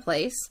walk in a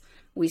place,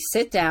 we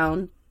sit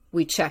down,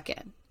 we check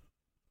in.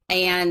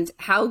 And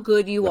how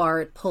good you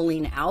are at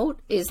pulling out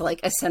is,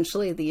 like,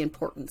 essentially the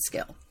important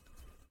skill.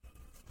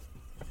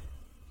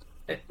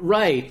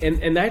 Right,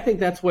 and I think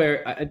that's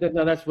where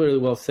that's really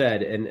well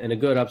said and a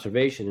good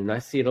observation, and I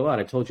see it a lot.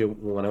 I told you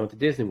when I went to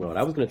Disney World,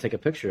 I was going to take a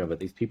picture of it.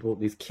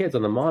 These kids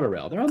on the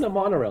monorail, they're on the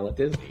monorail at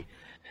Disney,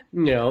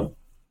 you know,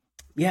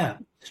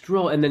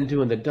 stroll and then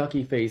doing the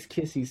ducky face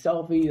kissy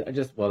selfie.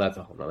 That's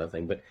a whole other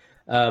thing, but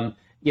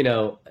you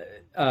know,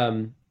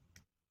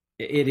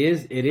 it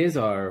is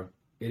our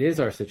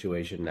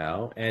situation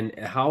now, and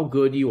how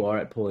good you are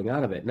at pulling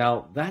out of it.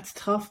 Now that's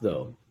tough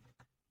though,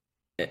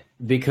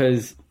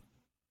 because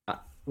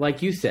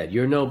like you said,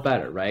 you're no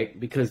better, right?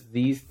 Because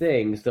these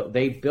things,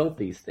 they built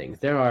these things.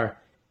 There are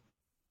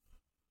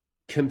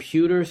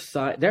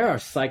there are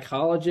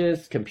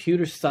psychologists,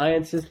 computer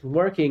scientists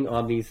working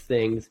on these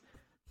things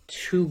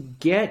to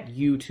get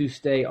you to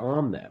stay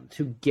on them,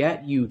 to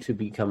get you to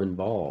become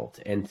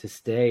involved and to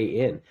stay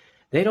in.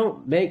 They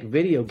don't make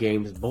video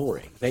games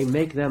boring. They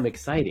make them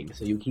exciting.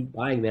 So you keep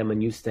buying them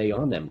and you stay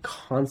on them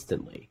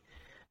constantly.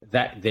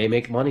 That they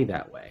make money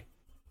that way.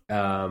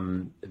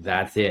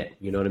 That's it.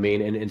 You know what I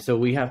mean? And so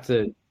we have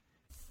to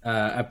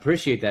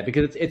appreciate that,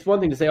 because it's one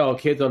thing to say, oh,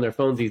 kids on their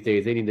phones these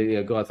days, they need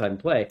to go outside and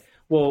play.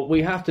 Well,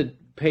 we have to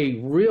pay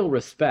real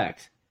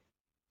respect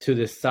to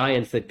the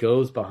science that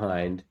goes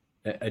behind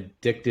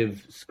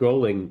addictive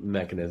scrolling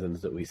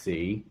mechanisms that we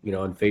see,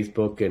 on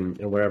Facebook and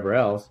wherever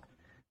else.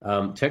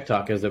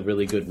 TikTok is a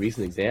really good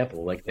recent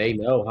example. Like, they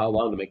know how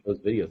long to make those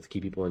videos to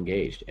keep people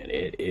engaged, and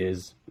it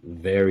is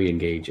very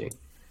engaging.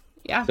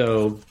 Yeah.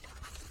 So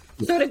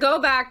to go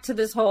back to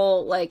this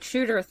whole like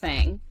shooter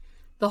thing,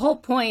 the whole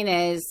point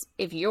is,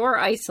 if you're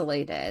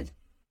isolated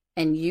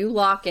and you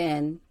lock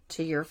in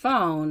to your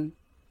phone,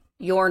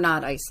 you're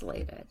not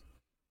isolated.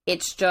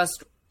 It's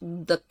just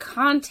the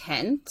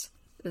content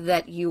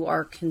that you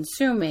are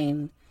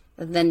consuming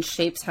then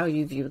shapes how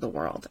you view the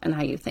world and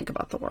how you think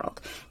about the world.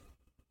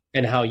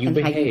 And how you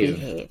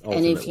behave.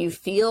 And if you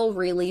feel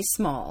really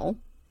small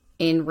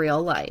in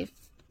real life,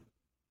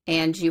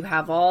 and you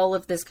have all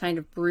of this kind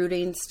of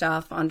brooding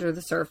stuff under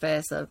the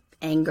surface of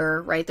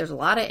anger, right? There's a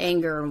lot of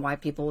anger and why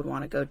people would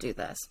want to go do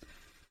this.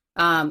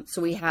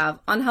 So we have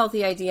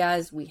unhealthy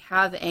ideas, we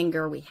have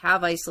anger, we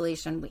have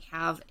isolation, we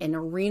have an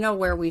arena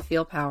where we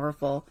feel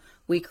powerful.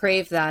 We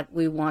crave that.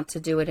 We want to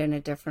do it in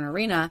a different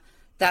arena.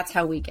 That's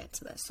how we get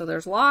to this. So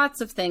there's lots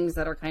of things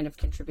that are kind of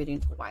contributing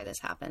to why this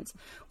happens.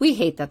 We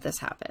hate that this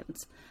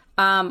happens.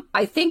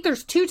 I think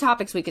there's two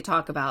topics we could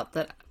talk about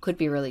that could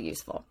be really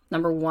useful.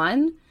 Number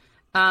one,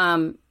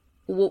 what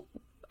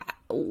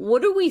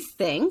do we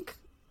think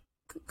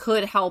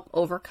could help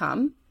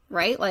overcome,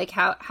 right? Like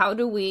how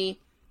do we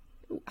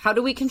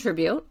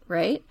contribute,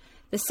 right?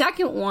 The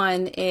second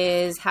one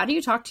is, how do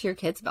you talk to your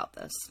kids about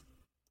this?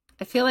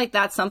 I feel like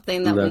that's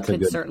something that we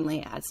could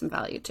certainly add some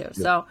value to.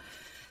 Yeah.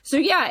 So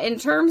yeah, in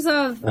terms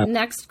of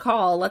next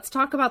call, let's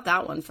talk about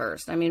that one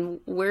first. I mean,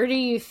 where do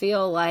you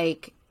feel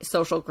like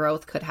social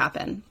growth could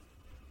happen?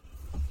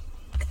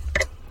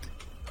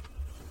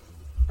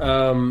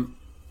 Where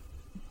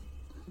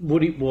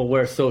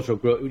social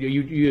growth?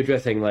 You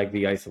addressing like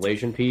the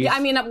isolation piece? Yeah, I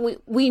mean,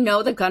 we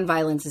know that gun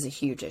violence is a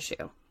huge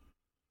issue,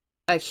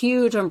 a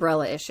huge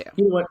umbrella issue.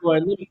 You know what? Well,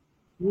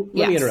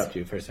 let me interrupt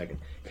you for a second.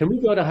 Can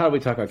we go to how do we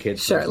talk to our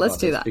kids? Sure, let's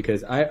do that.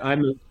 Because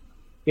I'm,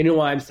 you know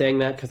why I'm saying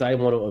that? Because I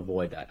want to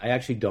avoid that. I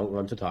actually don't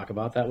want to talk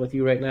about that with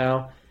you right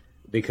now,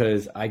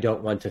 because I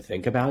don't want to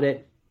think about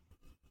it.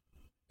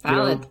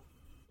 Valid.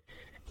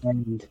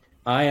 And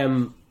I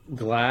am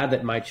glad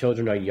that my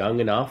children are young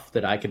enough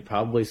that I could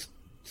probably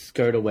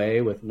skirt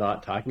away with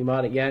not talking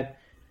about it yet.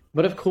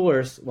 But of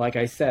course, like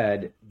I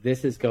said,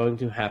 this is going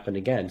to happen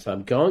again. So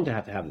I'm going to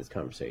have this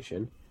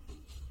conversation.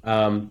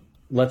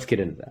 Let's get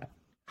into that.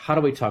 How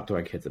do we talk to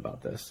our kids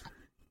about this?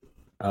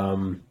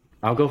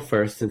 I'll go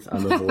first since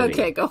I'm avoiding.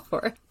 Okay, go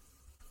for it.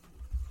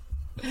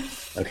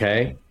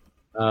 Okay.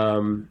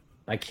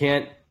 I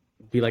can't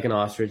be like an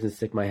ostrich and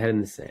stick my head in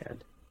the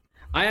sand.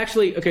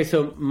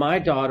 So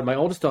my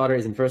oldest daughter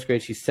is in first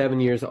grade. She's 7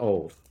 years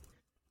old.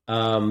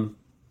 I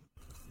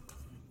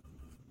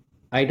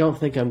don't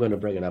think I'm going to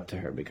bring it up to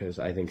her because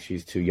I think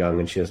she's too young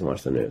and she doesn't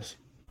watch the news.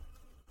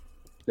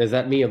 Is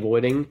that me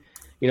avoiding?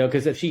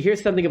 Because if she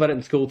hears something about it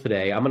in school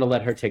today, I'm going to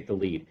let her take the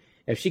lead.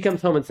 If she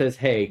comes home and says,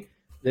 hey,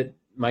 that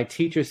my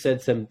teacher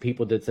said some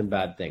people did some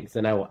bad things,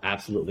 then I will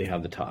absolutely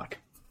have the talk.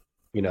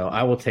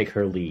 I will take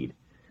her lead.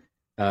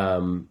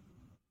 So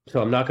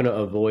I'm not going to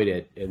avoid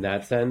it in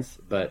that sense,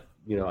 but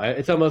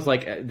it's almost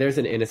like there's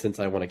an innocence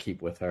I want to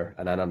keep with her,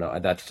 and I don't know.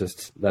 That's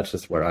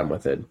just where I'm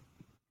with it.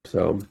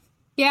 So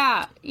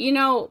yeah,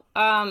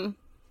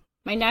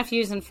 my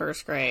nephew's in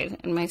first grade,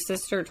 and my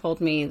sister told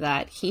me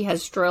that he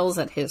has drills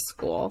at his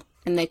school,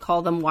 and they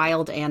call them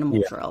wild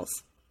animal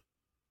drills.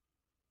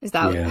 Is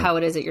that how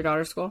it is at your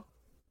daughter's school?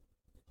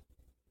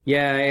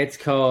 Yeah, it's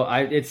called.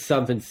 It's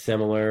something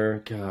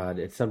similar. God,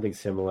 it's something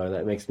similar.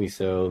 That makes me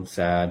so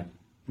sad.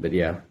 But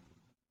yeah.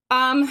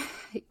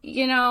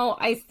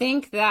 I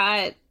think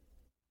that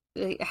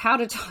how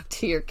to talk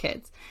to your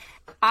kids.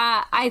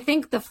 I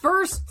think the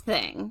first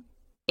thing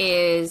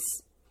is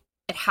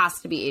it has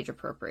to be age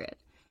appropriate.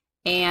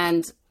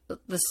 And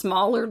the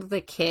smaller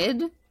the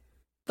kid,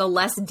 the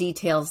less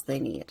details they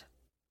need.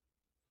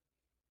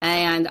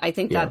 And I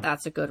think that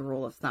that's a good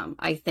rule of thumb.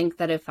 I think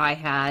that if I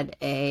had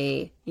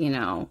a,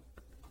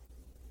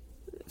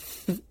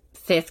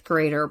 fifth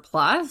grader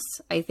plus,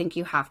 I think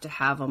you have to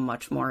have a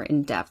much more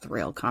in-depth,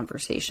 real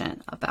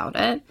conversation about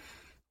it.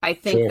 I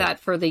think that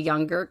for the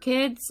younger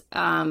kids,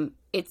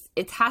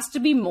 it has to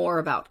be more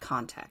about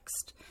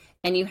context.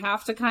 And you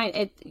have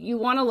to you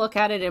want to look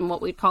at it in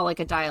what we'd call like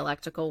a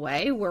dialectical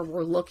way, where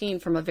we're looking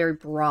from a very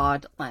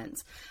broad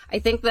lens. I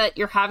think that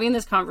you're having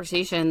this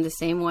conversation the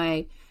same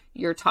way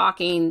you're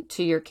talking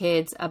to your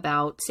kids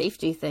about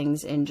safety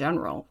things in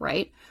general,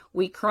 right?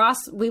 We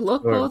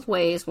look both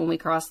ways when we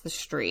cross the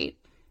street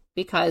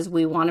because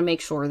we want to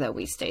make sure that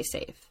we stay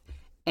safe.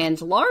 And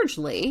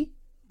largely,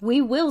 we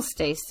will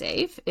stay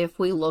safe if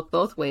we look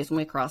both ways when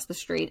we cross the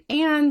street.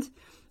 And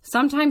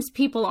sometimes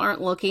people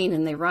aren't looking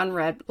and they run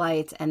red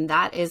lights, and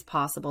that is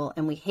possible.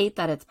 And we hate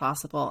that it's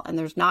possible. And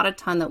there's not a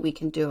ton that we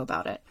can do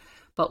about it.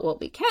 But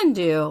what we can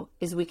do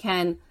is we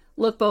can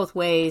look both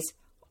ways,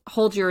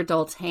 hold your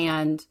adult's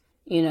hand,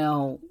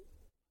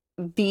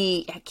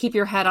 keep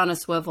your head on a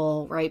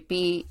swivel, right?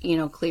 Be,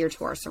 clear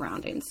to our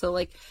surroundings. So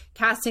like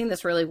casting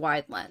this really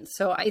wide lens.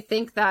 So I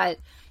think that,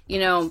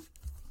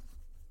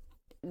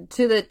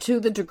 to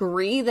the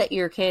degree that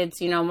your kids,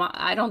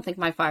 I don't think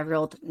my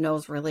 5-year-old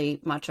knows really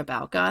much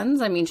about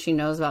guns. I mean, she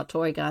knows about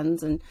toy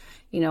guns and,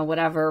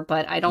 whatever,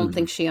 but I don't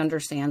think she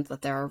understands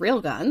that there are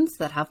real guns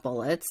that have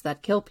bullets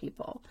that kill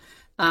people.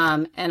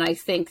 And I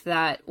think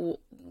that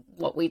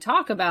what we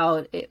talk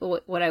about,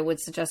 what I would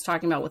suggest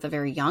talking about with a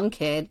very young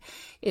kid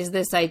is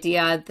this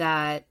idea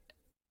that,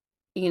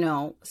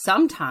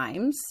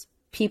 sometimes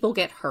people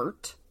get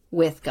hurt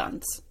with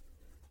guns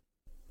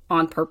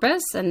on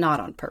purpose and not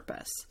on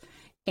purpose.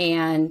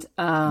 And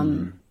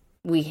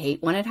we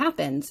hate when it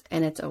happens,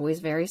 and it's always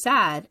very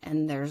sad.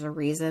 And there's a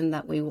reason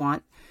that we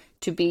want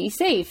to be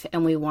safe,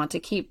 and we want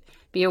to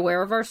be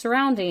aware of our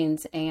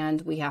surroundings,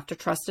 and we have to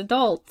trust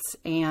adults,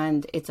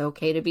 and it's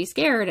okay to be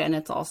scared. And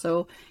it's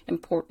also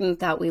important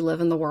that we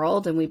live in the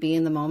world and we be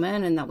in the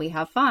moment and that we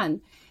have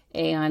fun.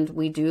 And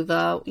we do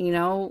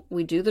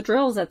the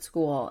drills at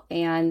school.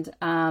 And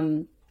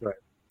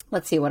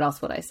let's see, what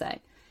else would I say?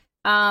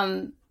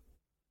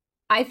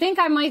 I think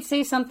I might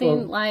say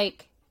something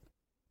like,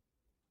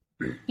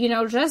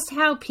 just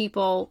how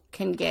people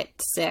can get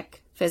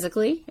sick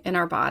physically in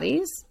our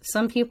bodies.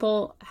 Some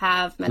people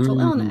have mental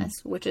illness,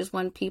 which is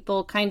when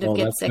people kind of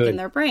get sick in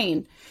their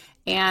brain.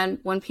 And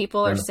when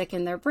people are sick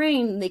in their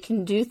brain, they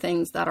can do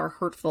things that are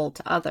hurtful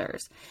to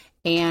others.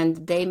 And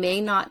they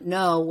may not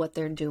know what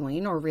they're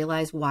doing or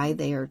realize why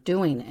they are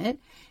doing it.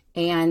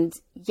 And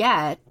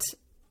yet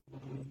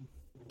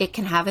it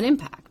can have an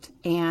impact.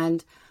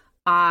 And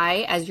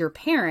I, as your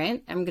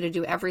parent, am going to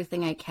do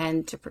everything I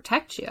can to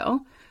protect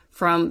you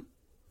from,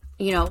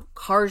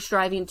 cars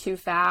driving too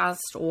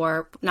fast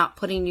or not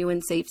putting you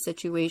in safe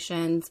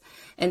situations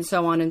and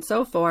so on and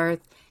so forth.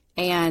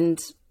 And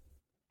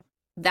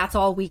that's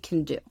all we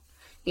can do,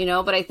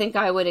 but I think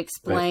I would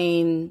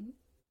explain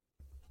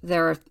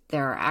there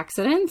are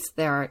accidents,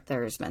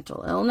 there's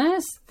mental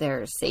illness,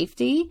 there's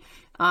safety.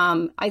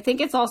 I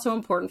think it's also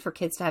important for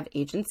kids to have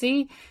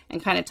agency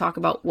and kind of talk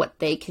about what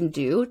they can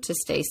do to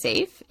stay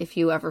safe. If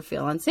you ever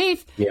feel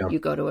unsafe, you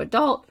go to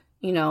adult.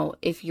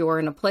 If you're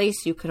in a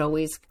place, you could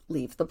always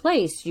leave the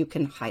place. You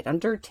can hide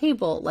under a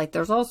table. Like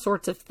there's all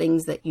sorts of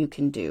things that you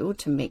can do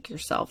to make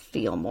yourself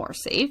feel more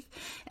safe.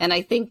 And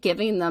I think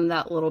giving them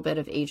that little bit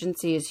of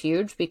agency is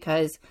huge,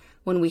 because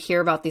when we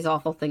hear about these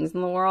awful things in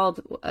the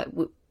world,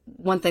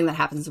 one thing that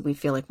happens is we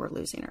feel like we're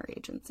losing our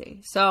agency.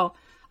 So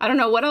I don't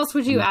know. What else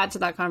would you add to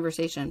that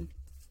conversation?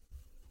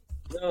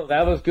 No,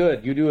 that was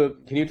good.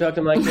 Can you talk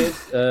to my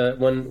kids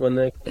when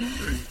they?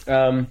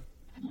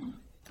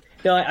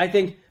 I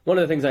think one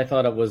of the things I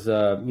thought of was,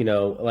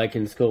 like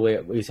in school we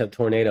used to have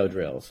tornado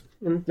drills.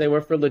 They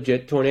were for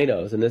legit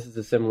tornadoes, and this is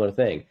a similar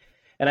thing.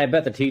 And I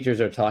bet the teachers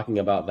are talking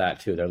about that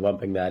too. They're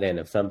lumping that in.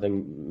 If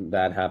something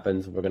bad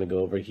happens, we're going to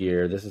go over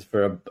here. This is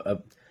for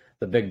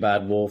the big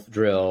bad wolf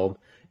drill,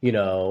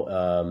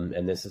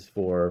 and this is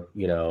for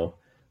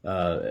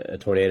a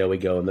tornado. We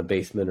go in the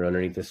basement or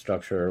underneath the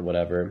structure or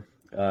whatever.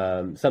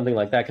 Something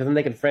like that, because then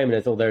they can frame it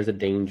as, there's a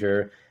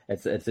danger.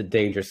 It's a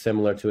danger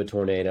similar to a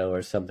tornado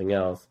or something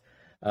else.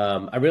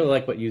 I really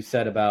like what you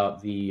said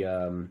about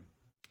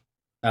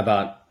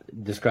about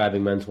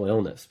describing mental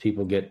illness.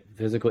 People get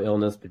physical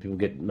illness, but people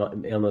get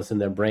illness in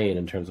their brain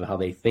in terms of how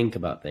they think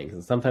about things,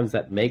 and sometimes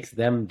that makes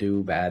them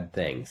do bad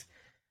things.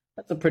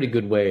 That's a pretty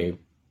good way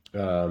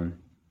to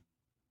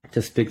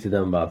speak to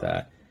them about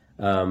that,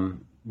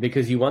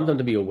 because you want them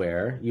to be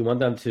aware. You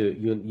want them to.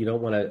 You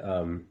don't want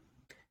to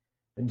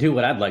do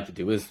what I'd like to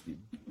do is,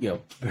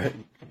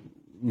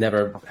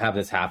 never have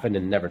this happen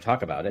and never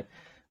talk about it.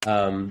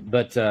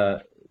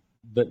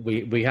 But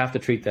we have to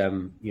treat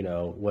them,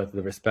 with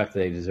the respect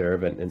they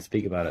deserve and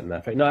speak about it in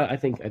that way. No, I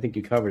think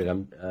you covered it.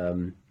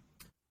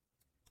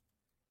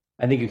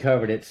 I think you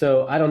covered it.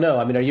 So I don't know.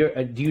 I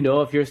mean, do you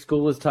know if your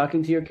school is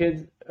talking to your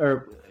kids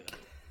or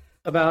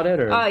about it?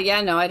 Or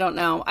no, I don't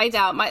know. I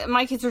doubt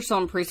my kids are still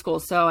in preschool,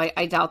 so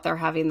I doubt they're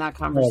having that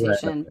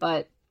conversation. Right.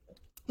 But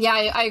yeah,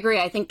 I agree.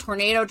 I think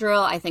tornado drill,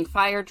 I think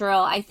fire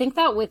drill. I think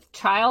that with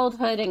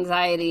childhood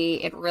anxiety,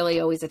 it really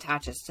always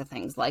attaches to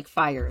things like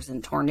fires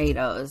and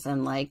tornadoes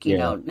and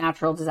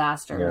natural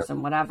disasters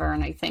and whatever.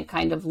 And I think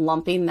kind of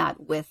lumping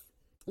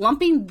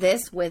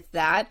this with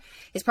that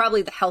is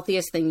probably the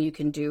healthiest thing you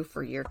can do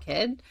for your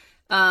kid.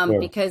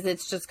 because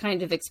it's just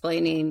kind of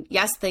explaining,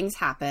 yes, things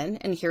happen,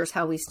 and here's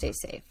how we stay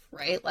safe,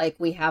 right? Like,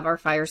 we have our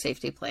fire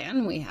safety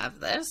plan, we have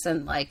this,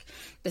 and like,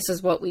 this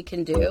is what we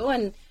can do.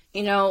 And,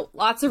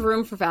 lots of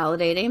room for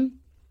validating.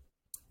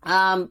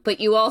 But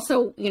you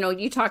also,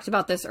 you talked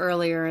about this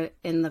earlier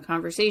in the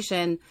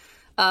conversation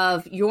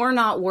of, you're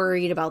not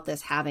worried about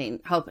this happening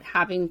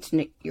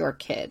to your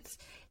kids.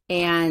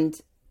 And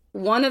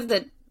one of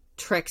the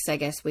tricks, I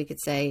guess we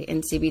could say,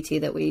 in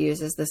CBT that we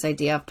use is this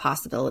idea of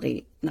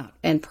possibility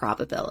and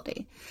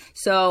probability.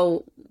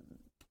 So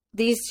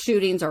these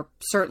shootings are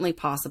certainly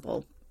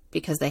possible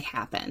because they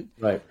happen.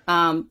 Right.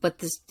 But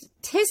the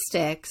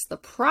statistics, the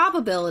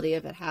probability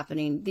of it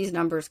happening, these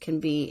numbers can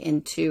be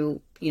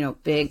into,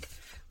 big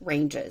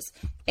ranges.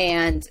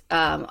 And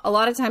a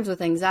lot of times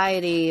with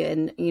anxiety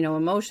and,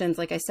 emotions,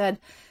 like I said,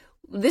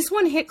 this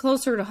one hit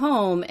closer to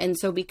home. And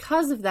so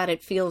because of that,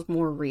 it feels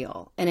more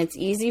real. And it's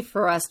easy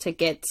for us to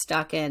get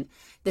stuck in,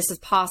 this is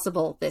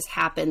possible, this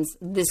happens,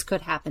 this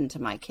could happen to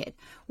my kid,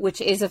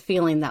 which is a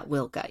feeling that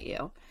will gut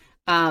you.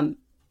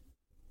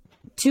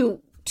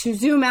 To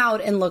zoom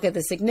out and look at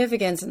the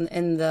significance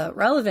and the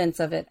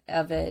relevance of it,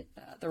 the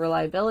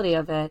reliability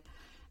of it,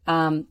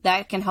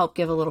 that can help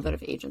give a little bit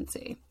of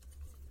agency.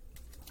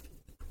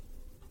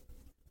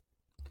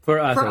 For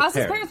us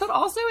as parents, but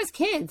also as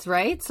kids,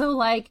 right? So,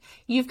 like,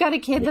 you've got a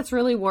kid that's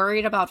really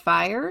worried about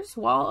fires.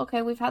 Well,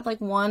 okay, we've had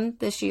like one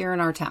this year in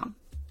our town.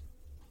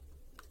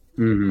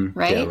 Mm-hmm.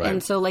 Right? Yeah, right?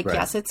 And so, like,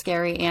 yes, it's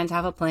scary, and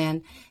have a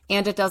plan,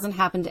 and it doesn't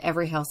happen to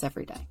every house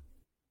every day.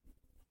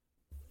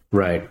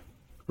 Right.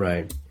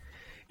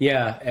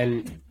 Yeah,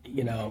 and,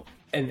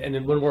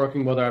 and when we're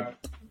working with our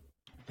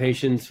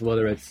patients,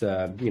 whether it's,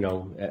 am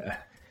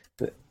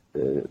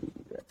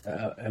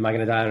I going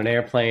to die on an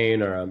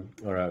airplane or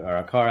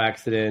a car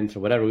accident or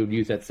whatever, we would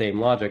use that same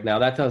logic. Now,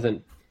 that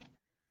doesn't,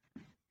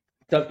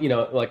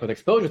 like with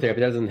exposure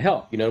therapy, it doesn't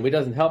help. It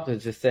doesn't help to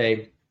just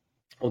say,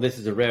 well, this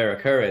is a rare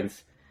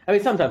occurrence. I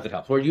mean, sometimes it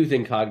helps. We're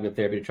using cognitive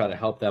therapy to try to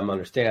help them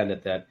understand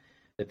that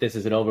this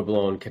is an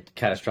overblown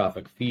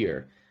catastrophic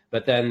fear.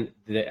 But then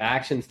the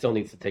action still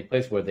needs to take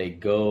place where they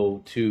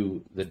go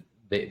to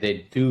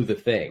they do the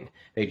thing.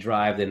 They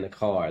drive in the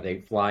car.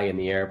 They fly in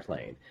the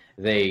airplane.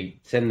 They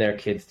send their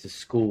kids to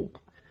school,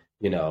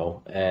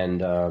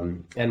 and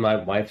my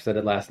wife said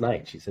it last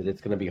night. She said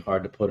it's going to be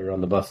hard to put her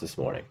on the bus this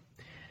morning,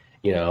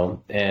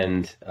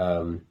 and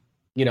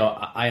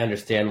I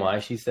understand why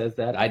she says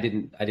that. I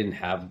didn't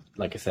have,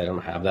 like I said, I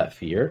don't have that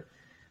fear,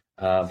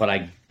 but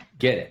I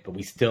get it. But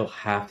we still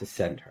have to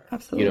send her.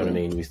 Absolutely. You know what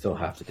I mean? We still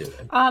have to do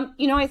it.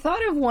 I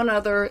thought of one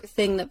other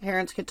thing that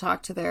parents could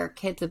talk to their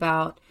kids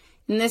about,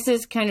 and this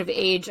is kind of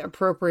age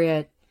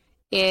appropriate,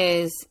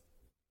 is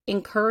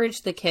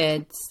encourage the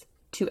kids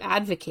to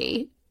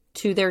advocate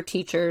to their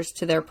teachers,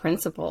 to their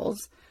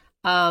principals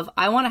of,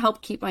 I want to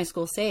help keep my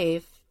school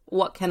safe.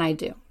 What can I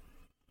do?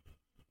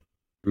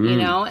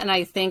 And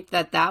I think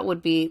that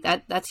would be,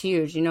 that's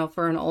huge,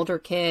 for an older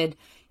kid,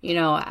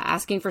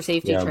 asking for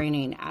safety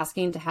training,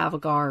 asking to have a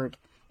guard,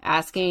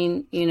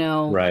 asking,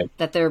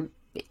 that they're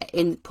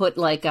put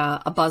like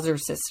a buzzer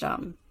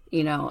system,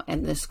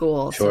 in the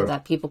school so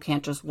that people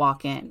can't just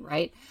walk in.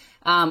 Right.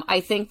 I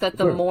think that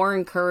the more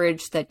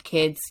encouraged that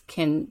kids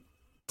can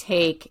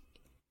take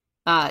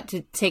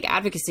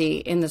advocacy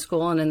in the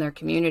school and in their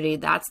community,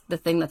 that's the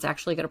thing that's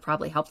actually going to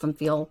probably help them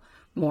feel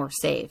more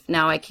safe.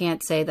 Now, I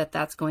can't say that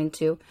that's going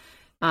to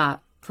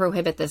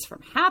prohibit this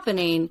from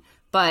happening,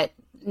 but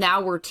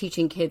now we're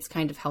teaching kids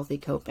kind of healthy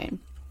coping.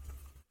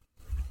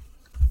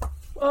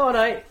 Well, and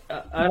I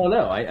don't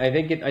know. I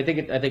think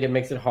it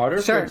makes it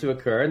harder for it to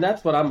occur, and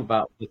that's what I'm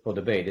about with this whole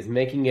debate, is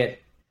making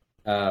it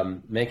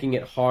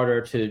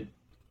harder to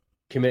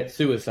commit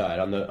suicide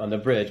on the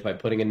bridge by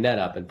putting a net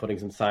up and putting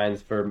some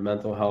signs for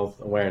mental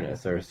health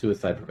awareness or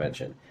suicide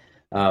prevention.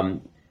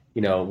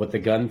 With the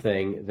gun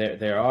thing,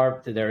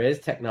 there is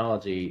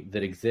technology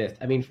that exists.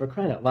 I mean, for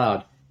crying out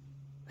loud,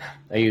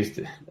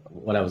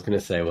 what I was going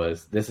to say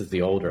was, this is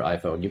the older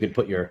iPhone. You could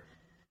put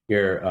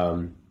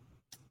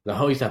the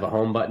home used to have a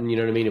home button, you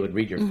know what I mean? It would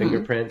read your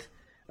fingerprint.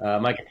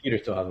 My computer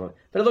still has one,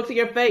 but it looks at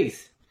your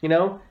face,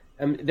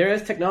 there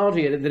is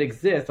technology that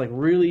exists, like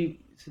really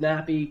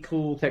snappy,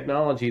 cool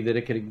technology that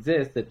it could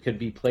exist that could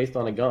be placed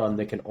on a gun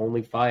that can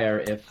only fire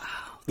if,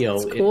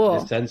 cool.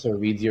 The sensor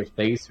reads your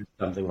face or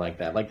something like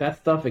that. Like, that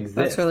stuff exists.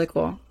 That's really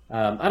cool.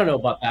 I don't know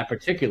about that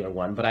particular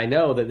one, but I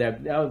know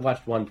that I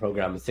watched one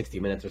program of 60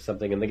 Minutes or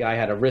something, and the guy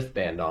had a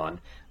wristband on,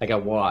 like a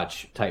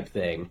watch type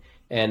thing,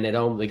 and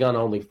the gun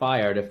only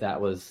fired if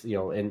that was,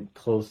 in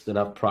close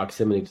enough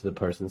proximity to the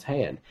person's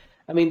hand.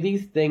 I mean,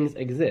 these things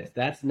exist.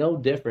 That's no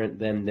different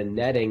than the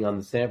netting on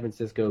the San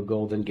Francisco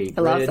Golden Gate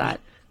Bridge. I love that.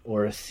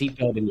 Or a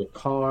seatbelt in your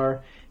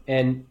car.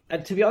 And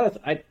to be honest,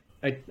 I'm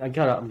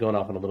going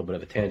off on a little bit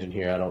of a tangent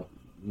here. I don't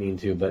mean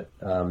to, but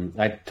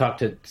I talked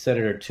to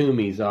Senator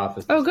Toomey's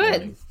office this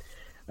morning,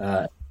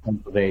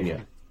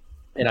 Pennsylvania,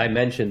 and I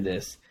mentioned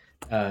this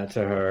to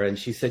her, and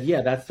she said,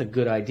 "Yeah, that's a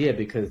good idea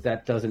because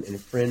that doesn't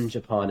infringe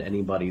upon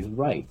anybody's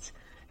rights."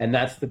 And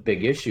that's the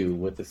big issue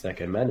with the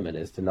Second Amendment,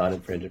 is to not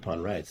infringe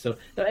upon rights. So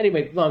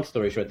anyway, long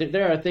story short,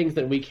 there are things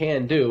that we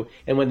can do.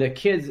 And when the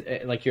kids,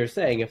 like you're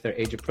saying, if they're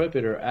age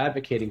appropriate or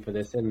advocating for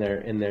this in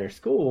their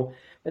school,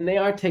 then they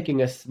are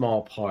taking a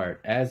small part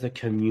as a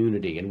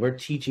community. And we're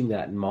teaching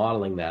that and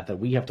modeling that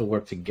we have to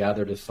work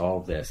together to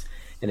solve this.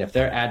 And if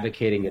they're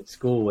advocating at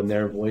school in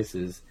their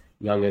voices,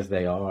 young as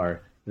they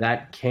are,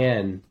 that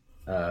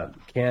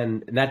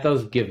that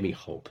does give me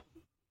hope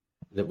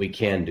that we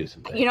can do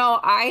something. You know,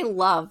 I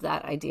love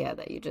that idea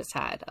that you just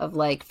had of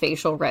like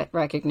facial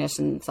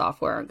recognition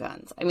software on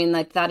guns. I mean,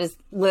 like that is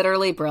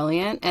literally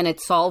brilliant, and it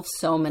solves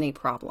so many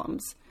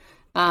problems.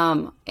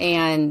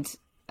 And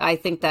I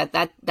think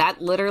that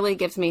literally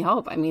gives me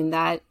hope. I mean,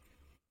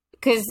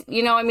 because,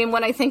 you know, I mean,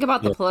 when I think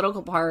about the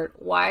political part,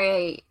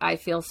 why I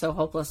feel so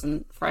hopeless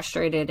and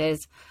frustrated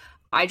is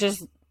I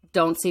just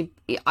don't see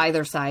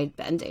either side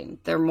bending.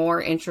 They're more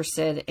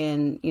interested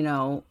in, you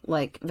know,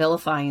 like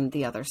vilifying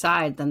the other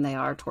side than they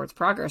are towards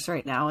progress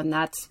right now. And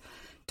that's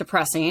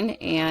depressing.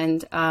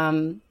 And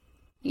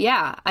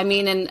yeah, I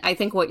mean, and I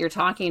think what you're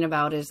talking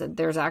about is that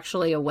there's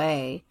actually a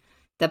way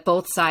that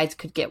both sides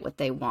could get what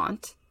they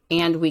want,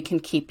 and we can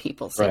keep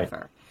people safer.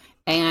 Right.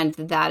 And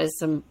that's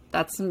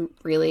some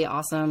really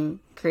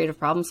awesome creative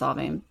problem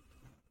solving.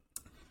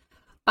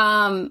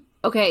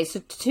 Okay,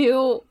 so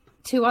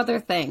two other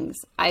things.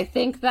 I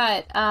think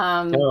that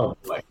I don't know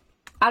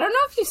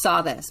if you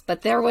saw this,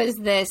 but there was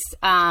this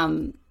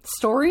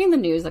story in the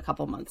news a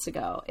couple months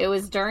ago. It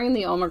was during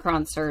the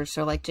Omicron surge,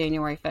 so like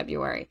January,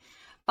 February,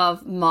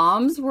 of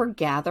moms were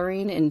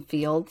gathering in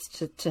fields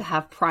to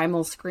have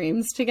primal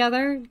screams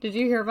together. Did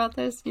you hear about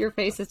this? Your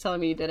face is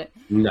telling me you did it.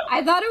 No.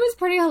 I thought it was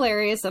pretty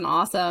hilarious and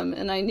awesome.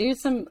 And I knew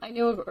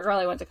a girl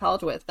I went to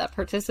college with that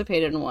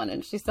participated in one,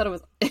 and she said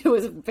it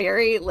was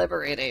very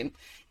liberating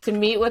to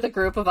meet with a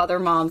group of other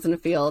moms in a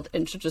field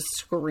and to just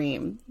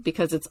scream,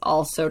 because it's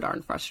all so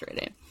darn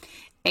frustrating.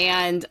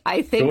 And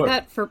I think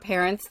that for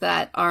parents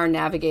that are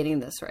navigating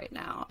this right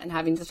now and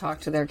having to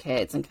talk to their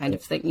kids and kind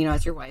of think, you know,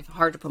 as your wife,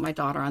 hard to put my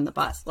daughter on the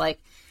bus. Like,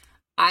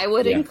 I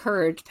would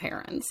encourage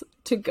parents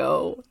to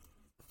go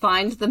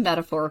find the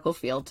metaphorical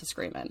field to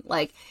scream in.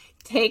 Like,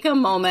 take a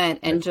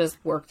moment and just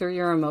work through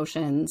your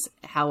emotions,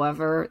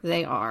 however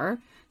they are,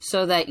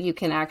 so that you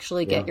can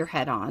actually get your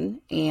head on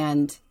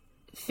and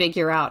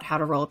figure out how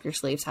to roll up your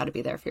sleeves, how to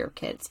be there for your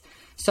kids,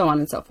 so on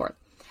and so forth.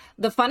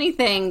 The funny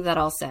thing that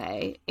I'll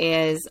say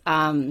is,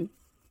 I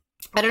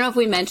don't know if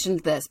we mentioned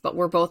this, but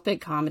we're both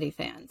big comedy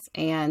fans.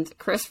 And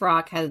Chris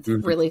Rock has a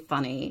really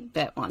funny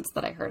bit once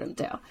that I heard him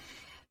do.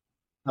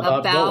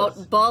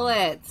 About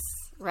bullets,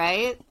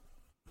 right?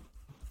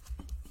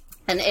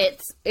 And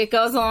it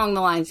goes along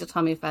the lines, you'll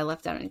tell me if I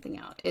left out anything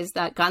out, is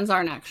that guns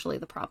aren't actually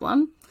the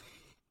problem.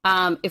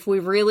 If we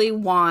really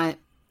want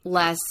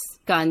less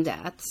gun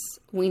deaths,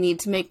 we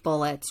need to make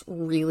bullets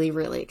really,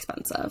 really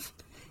expensive.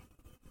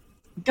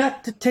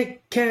 Got to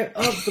take care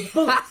of the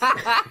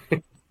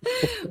bullets.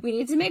 We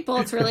need to make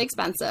bullets really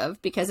expensive,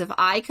 because if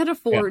I could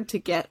afford to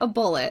get a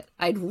bullet,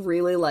 I'd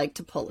really like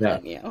to pull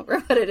it in you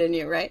or put it in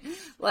you, right?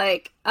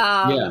 Like,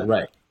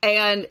 right.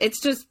 And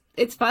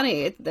it's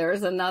funny.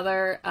 There's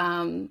another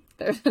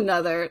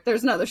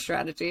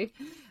strategy.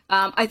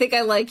 I think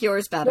I like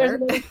yours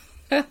better.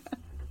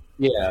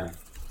 Yeah.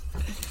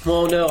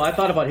 Well, no, I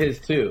thought about his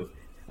too.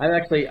 I'm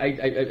actually, I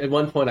at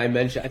one point I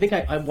mentioned,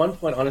 at one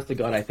point, honest to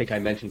God, I think I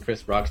mentioned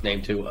Chris Rock's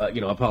name to,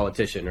 a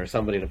politician or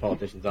somebody in a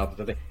politician's office.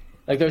 I think,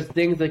 like, there's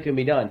things that can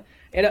be done.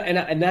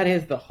 And that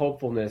is the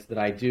hopefulness that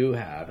I do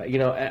have. You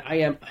know,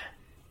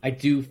 I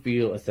do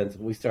feel a sense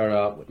of, we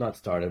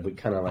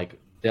kind of like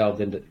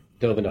dove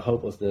into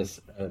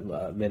hopelessness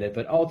a minute,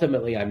 but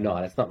ultimately I'm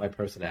not. It's not my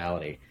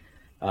personality.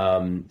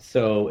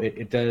 So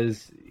it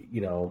does,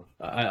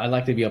 I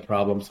like to be a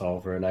problem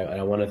solver, and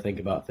I want to think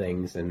about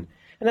things, and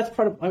that's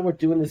part of why we're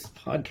doing this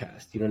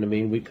podcast. You know what I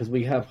mean? Because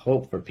we have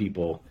hope for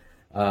people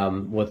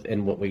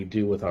in what we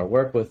do with our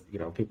work with,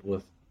 people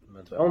with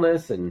mental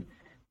illness, and,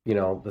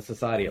 the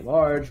society at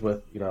large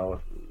with, the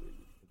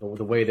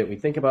way that we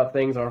think about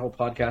things. Our whole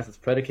podcast is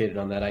predicated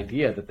on that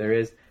idea that there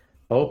is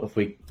hope if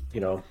we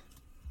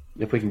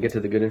can get to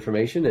the good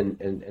information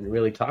and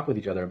really talk with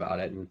each other about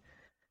it. And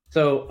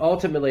so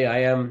ultimately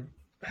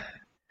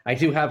I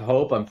do have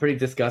hope. I'm pretty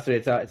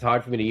disgusted. It's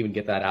hard for me to even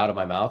get that out of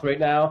my mouth right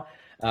now.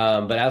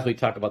 But as we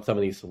talk about some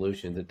of these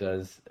solutions, it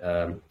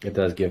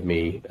does give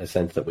me a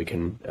sense that we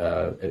can,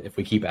 if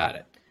we keep at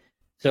it.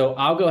 So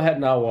I'll go ahead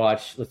and I'll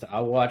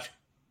watch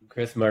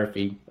Chris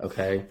Murphy.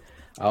 Okay.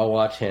 I'll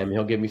watch him.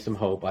 He'll give me some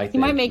hope. I think he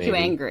might make you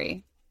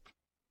angry.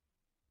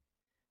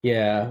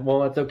 Yeah.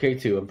 Well, that's okay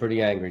too. I'm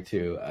pretty angry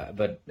too.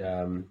 But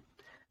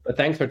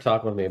thanks for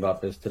talking with me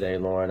about this today,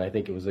 Lauren. I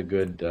think it was a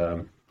good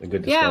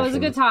discussion. Yeah, it was a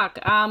good talk.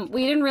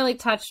 We didn't really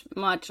touch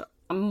much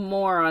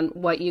more on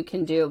what you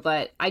can do,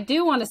 but I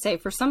do want to say,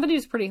 for somebody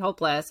who's pretty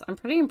hopeless, I'm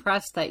pretty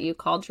impressed that you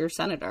called your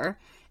senator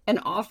and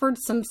offered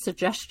some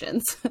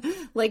suggestions.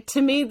 Like,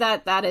 to me,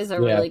 that is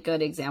a really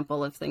good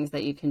example of things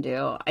that you can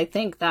do. I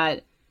think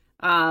that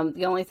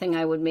the only thing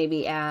I would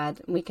maybe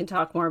add, and we can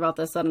talk more about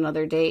this on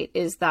another date,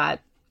 is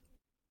that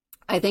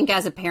I think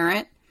as a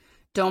parent,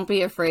 don't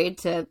be afraid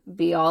to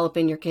be all up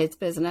in your kids'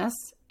 business,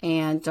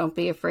 and don't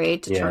be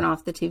afraid to turn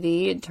off the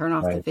TV and turn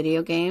off the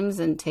video games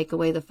and take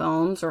away the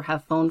phones or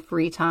have phone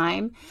free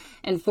time,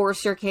 and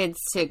force your kids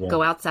to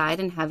go outside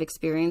and have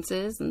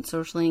experiences and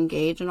socially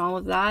engage and all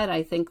of that.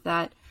 I think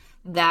that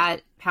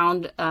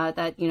pound,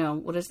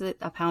 what is it?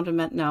 A pound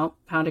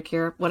a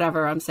cure,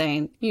 whatever I'm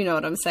saying. You know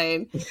what I'm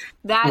saying?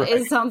 That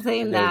is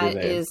something that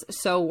is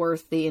so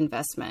worth the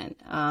investment.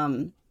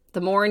 The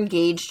more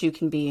engaged you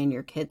can be in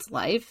your kid's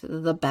life,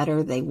 the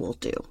better they will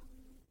do.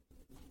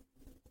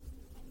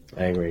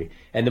 I agree.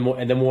 And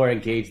the more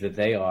engaged that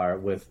they are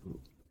with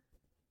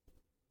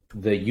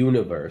the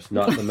universe,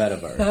 not the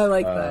metaverse. I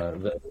like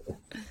that.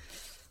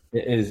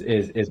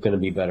 Is going to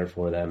be better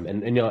for them.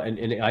 And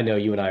I know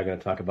you and I are going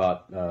to talk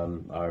about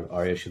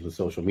our issues with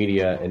social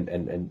media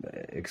and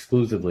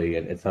exclusively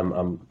at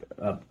some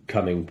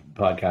upcoming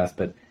podcast,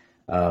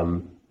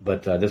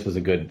 but this was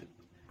a good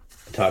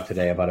talk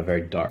today about a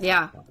very dark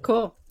topic.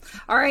 Cool.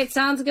 All right,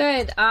 sounds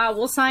good.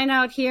 We'll sign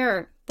out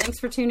here. Thanks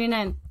for tuning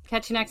in.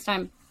 Catch you next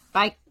time.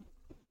 Bye.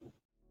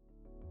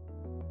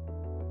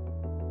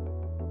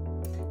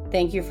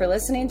 Thank you for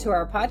listening to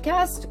our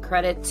podcast.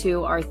 Credit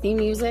to our theme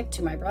music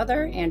to my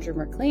brother, Andrew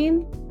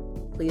McLean.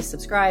 Please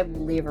subscribe,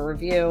 leave a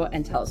review,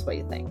 and tell us what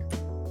you think.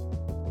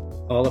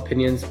 All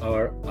opinions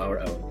are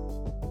our own.